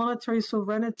defending the monetary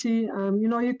sovereignty.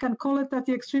 You can call it that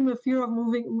the extreme fear of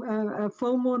moving,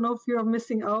 FOMO, no fear of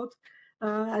missing out,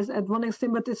 as at one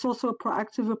extent, but it's also a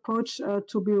proactive approach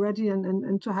to be ready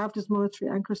and to have this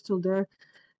monetary anchor still there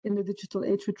in the digital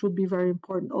age, which would be very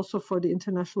important also for the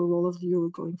international role of the euro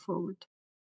going forward.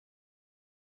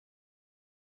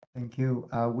 Thank you.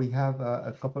 We have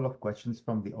a couple of questions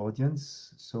from the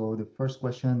audience. So the first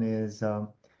question is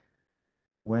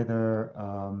whether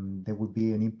there would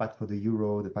be an impact for the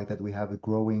euro, the fact that we have a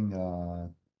growing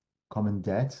common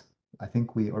debt. I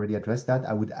think we already addressed that.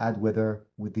 I would add whether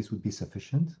this would be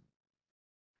sufficient.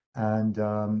 And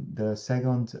the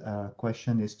second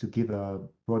question is to give a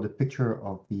broader picture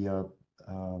of the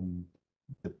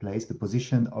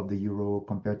position of the euro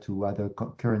compared to other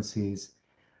currencies.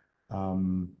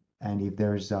 And if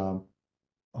there's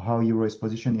how euro is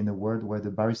positioned in a world where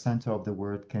the barycenter of the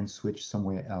world can switch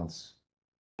somewhere else.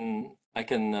 I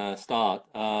can start.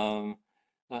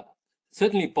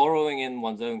 Certainly, borrowing in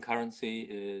one's own currency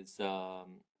is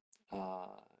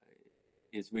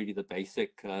really the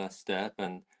basic step,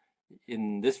 and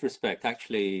in this respect,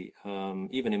 actually,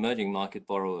 even emerging market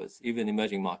borrowers, even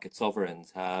emerging market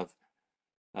sovereigns have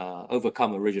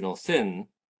overcome original sin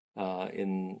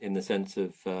in the sense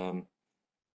of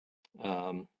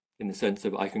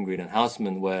Eichengreen and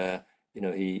Hausmann, where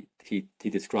he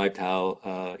described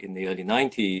how in the early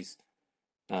 90s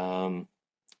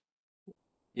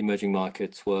emerging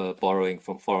markets were borrowing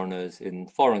from foreigners in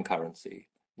foreign currency.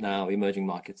 Now emerging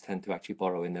markets tend to actually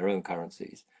borrow in their own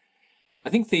currencies. I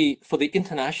think for the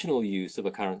international use of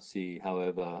a currency,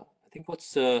 however, I think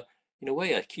what's in a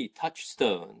way a key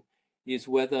touchstone is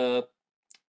whether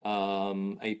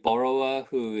a borrower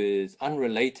who is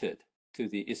unrelated to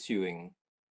the issuing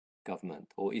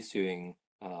government or issuing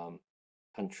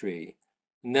country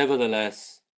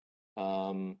nevertheless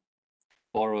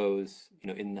borrows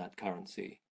in that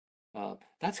currency.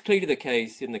 That's clearly the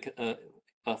case in the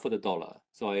for the dollar.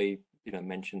 So I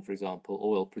mentioned, for example,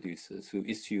 oil producers who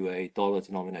issue a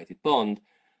dollar-denominated bond,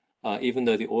 even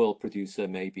though the oil producer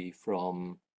may be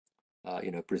from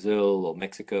Brazil or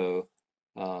Mexico,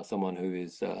 someone who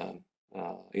is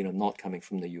not coming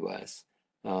from the US,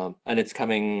 and it's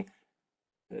coming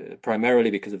primarily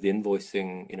because of the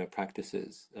invoicing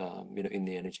practices in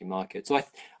the energy market. So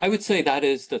I would say that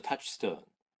is the touchstone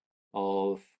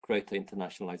of greater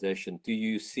internationalization. Do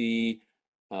you see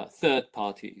third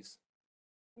parties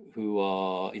who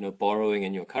are borrowing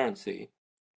in your currency,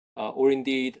 or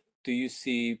indeed do you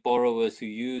see borrowers who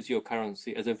use your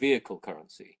currency as a vehicle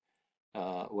currency,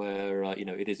 where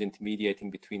it is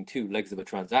intermediating between two legs of a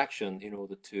transaction in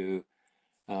order to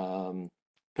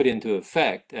put into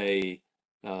effect a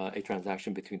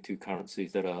transaction between two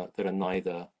currencies that are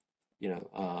neither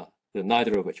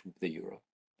neither of which would be the euro.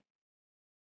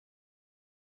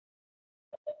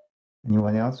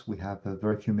 Anyone else? We have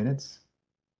very few minutes.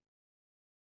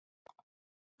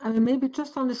 Maybe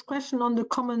just on this question on the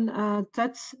common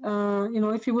debt,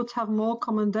 if you would have more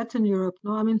common debt in Europe,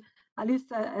 no, I mean, at least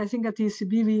I think at the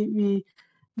ECB we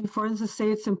for instance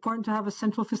say it's important to have a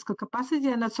central fiscal capacity,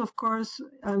 and that's of course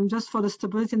just for the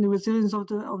stability and the resilience of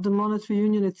the monetary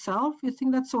union itself. You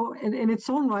think that's so in its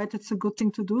own right, it's a good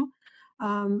thing to do.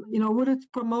 Would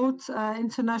it promote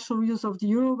international use of the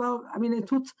euro? Well, I mean,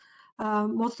 it would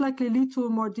most likely lead to a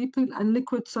more deep and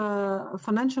liquid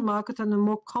financial market and a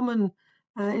more common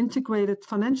integrated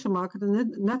financial market. And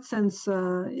in that sense,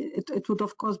 it would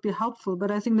of course be helpful. But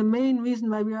I think the main reason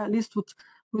why we at least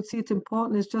would see it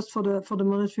important is just for the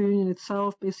monetary union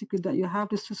itself, basically, that you have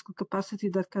this fiscal capacity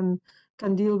that can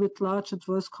deal with large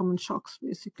adverse common shocks,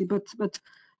 basically. But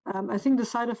I think the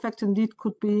side effect indeed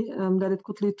could be that it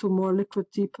could lead to more liquid,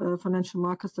 deep financial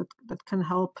markets that can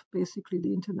help basically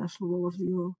the international role of the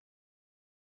euro.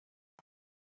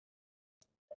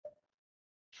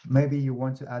 Maybe you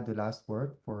want to add the last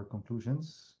word for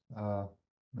conclusions.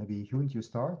 Maybe Hyun, you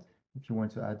start if you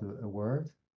want to add a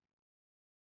word.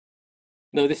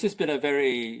 No, this has been a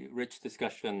very rich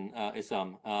discussion,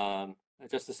 Isam.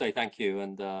 Just to say thank you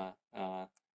and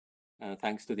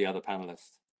thanks to the other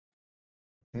panelists.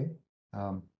 Okay.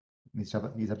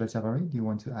 Isabel Savary, do you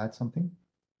want to add something?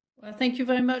 Well, thank you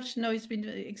very much. No, it's been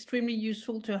extremely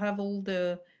useful to have all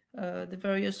the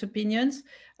various opinions.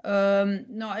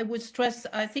 No, I would stress,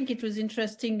 I think it was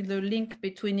interesting, the link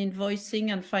between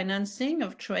invoicing and financing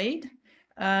of trade.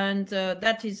 And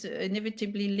that is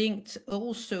inevitably linked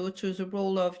also to the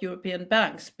role of European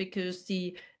banks, because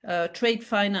the trade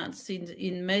finance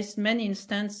in many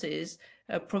instances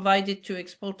provided to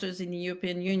exporters in the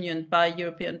European Union by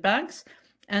European banks.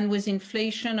 And with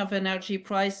inflation of energy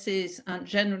prices and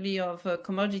generally of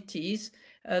commodities,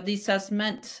 this has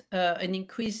meant an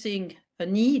increasing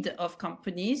need of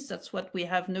companies. That's what we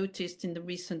have noticed in the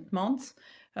recent months.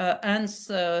 Hence,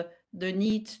 the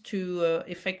need to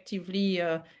effectively,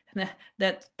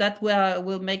 that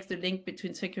will make the link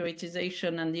between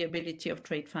securitization and the ability of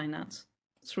trade finance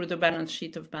through the balance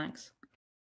sheet of banks.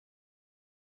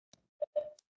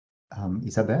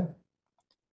 Isabel?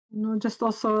 No, just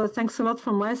also thanks a lot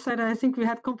from my side. I think we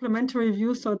had complementary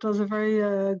views, so it was a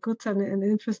very good and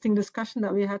interesting discussion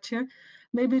that we had here.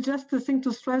 Maybe just the thing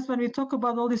to stress when we talk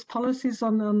about all these policies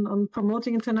on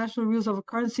promoting international use of a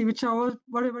currency, which I was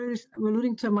very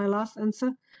alluding to in my last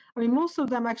answer. I mean, most of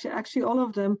them, actually all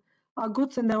of them, are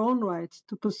good in their own right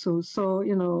to pursue. So,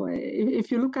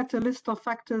 if you look at the list of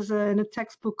factors in a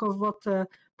textbook of what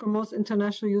promotes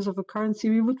international use of a currency,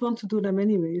 we would want to do them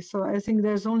anyway. So I think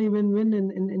there's only win-win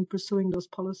in pursuing those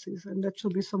policies, and that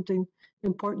should be something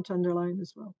important to underline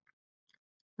as well.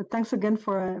 But thanks again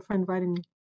for inviting me.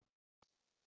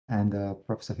 And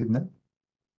Professor Hübner?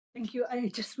 Thank you. I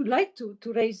just would like to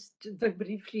raise very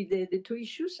briefly the two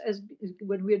issues as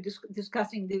when we are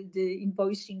discussing the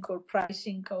invoicing or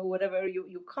pricing or whatever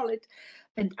you call it.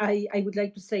 And I would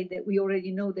like to say that we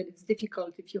already know that it's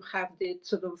difficult if you have the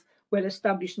sort of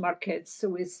well-established markets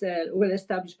with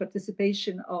well-established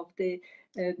participation of the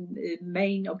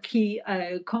main or key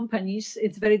companies.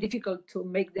 It's very difficult to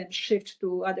make them shift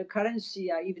to other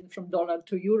currency, even from dollar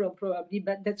to euro probably.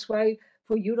 But that's why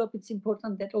for Europe, it's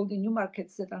important that all the new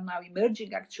markets that are now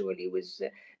emerging actually with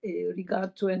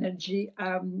regard to energy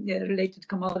related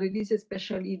commodities,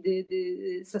 especially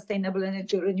the sustainable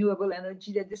energy, renewable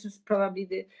energy, that this is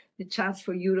probably the chance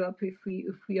for Europe if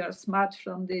we are smart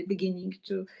from the beginning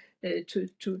to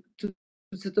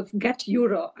sort of get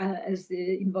euro as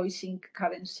the invoicing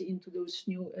currency into those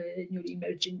newly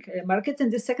emerging markets.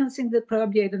 And the second thing that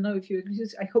probably, I don't know if you agree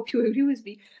with, I hope you agree with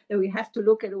me, that we have to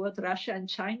look at what Russia and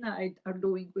China are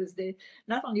doing with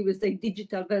not only with the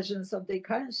digital versions of their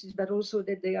currencies, but also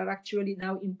that they are actually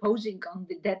now imposing on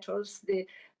the debtors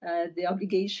the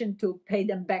obligation to pay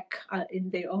them back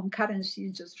in their own currency,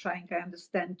 just trying, I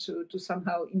understand, to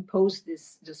somehow impose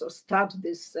this, just or start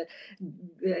this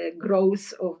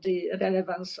growth of the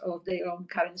relevance of their own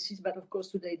currencies. But of course,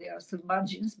 today there are still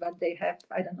margins, but they have,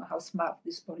 I don't know how smart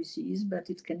this policy is,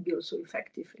 but it can be also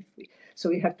effective so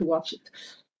we have to watch it.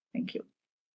 Thank you.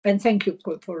 And thank you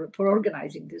for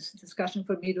organizing this discussion.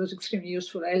 For me, it was extremely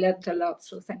useful. I learned a lot,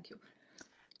 so thank you.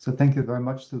 So thank you very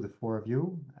much to the four of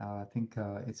you. I think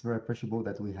it's very appreciable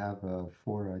that we have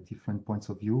four different points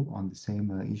of view on the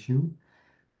same issue.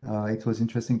 It was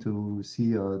interesting to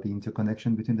see the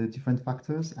interconnection between the different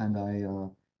factors, and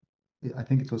I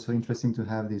think it was so interesting to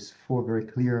have these four very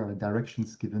clear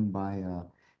directions given by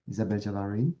Isabel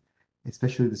Jalari,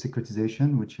 especially the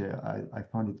securitization, which I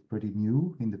found it pretty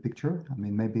new in the picture. I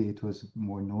mean, maybe it was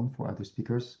more known for other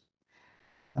speakers.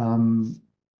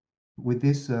 With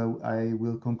this, I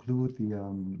will conclude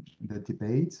the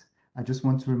debate. I just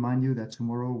want to remind you that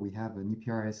tomorrow we have an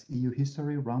EPRS EU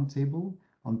history roundtable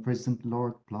on President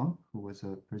Lord Planck, who was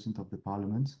a president of the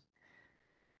Parliament.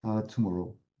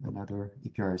 Tomorrow, another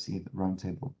EPRS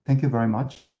roundtable. Thank you very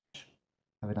much.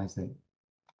 Have a nice day.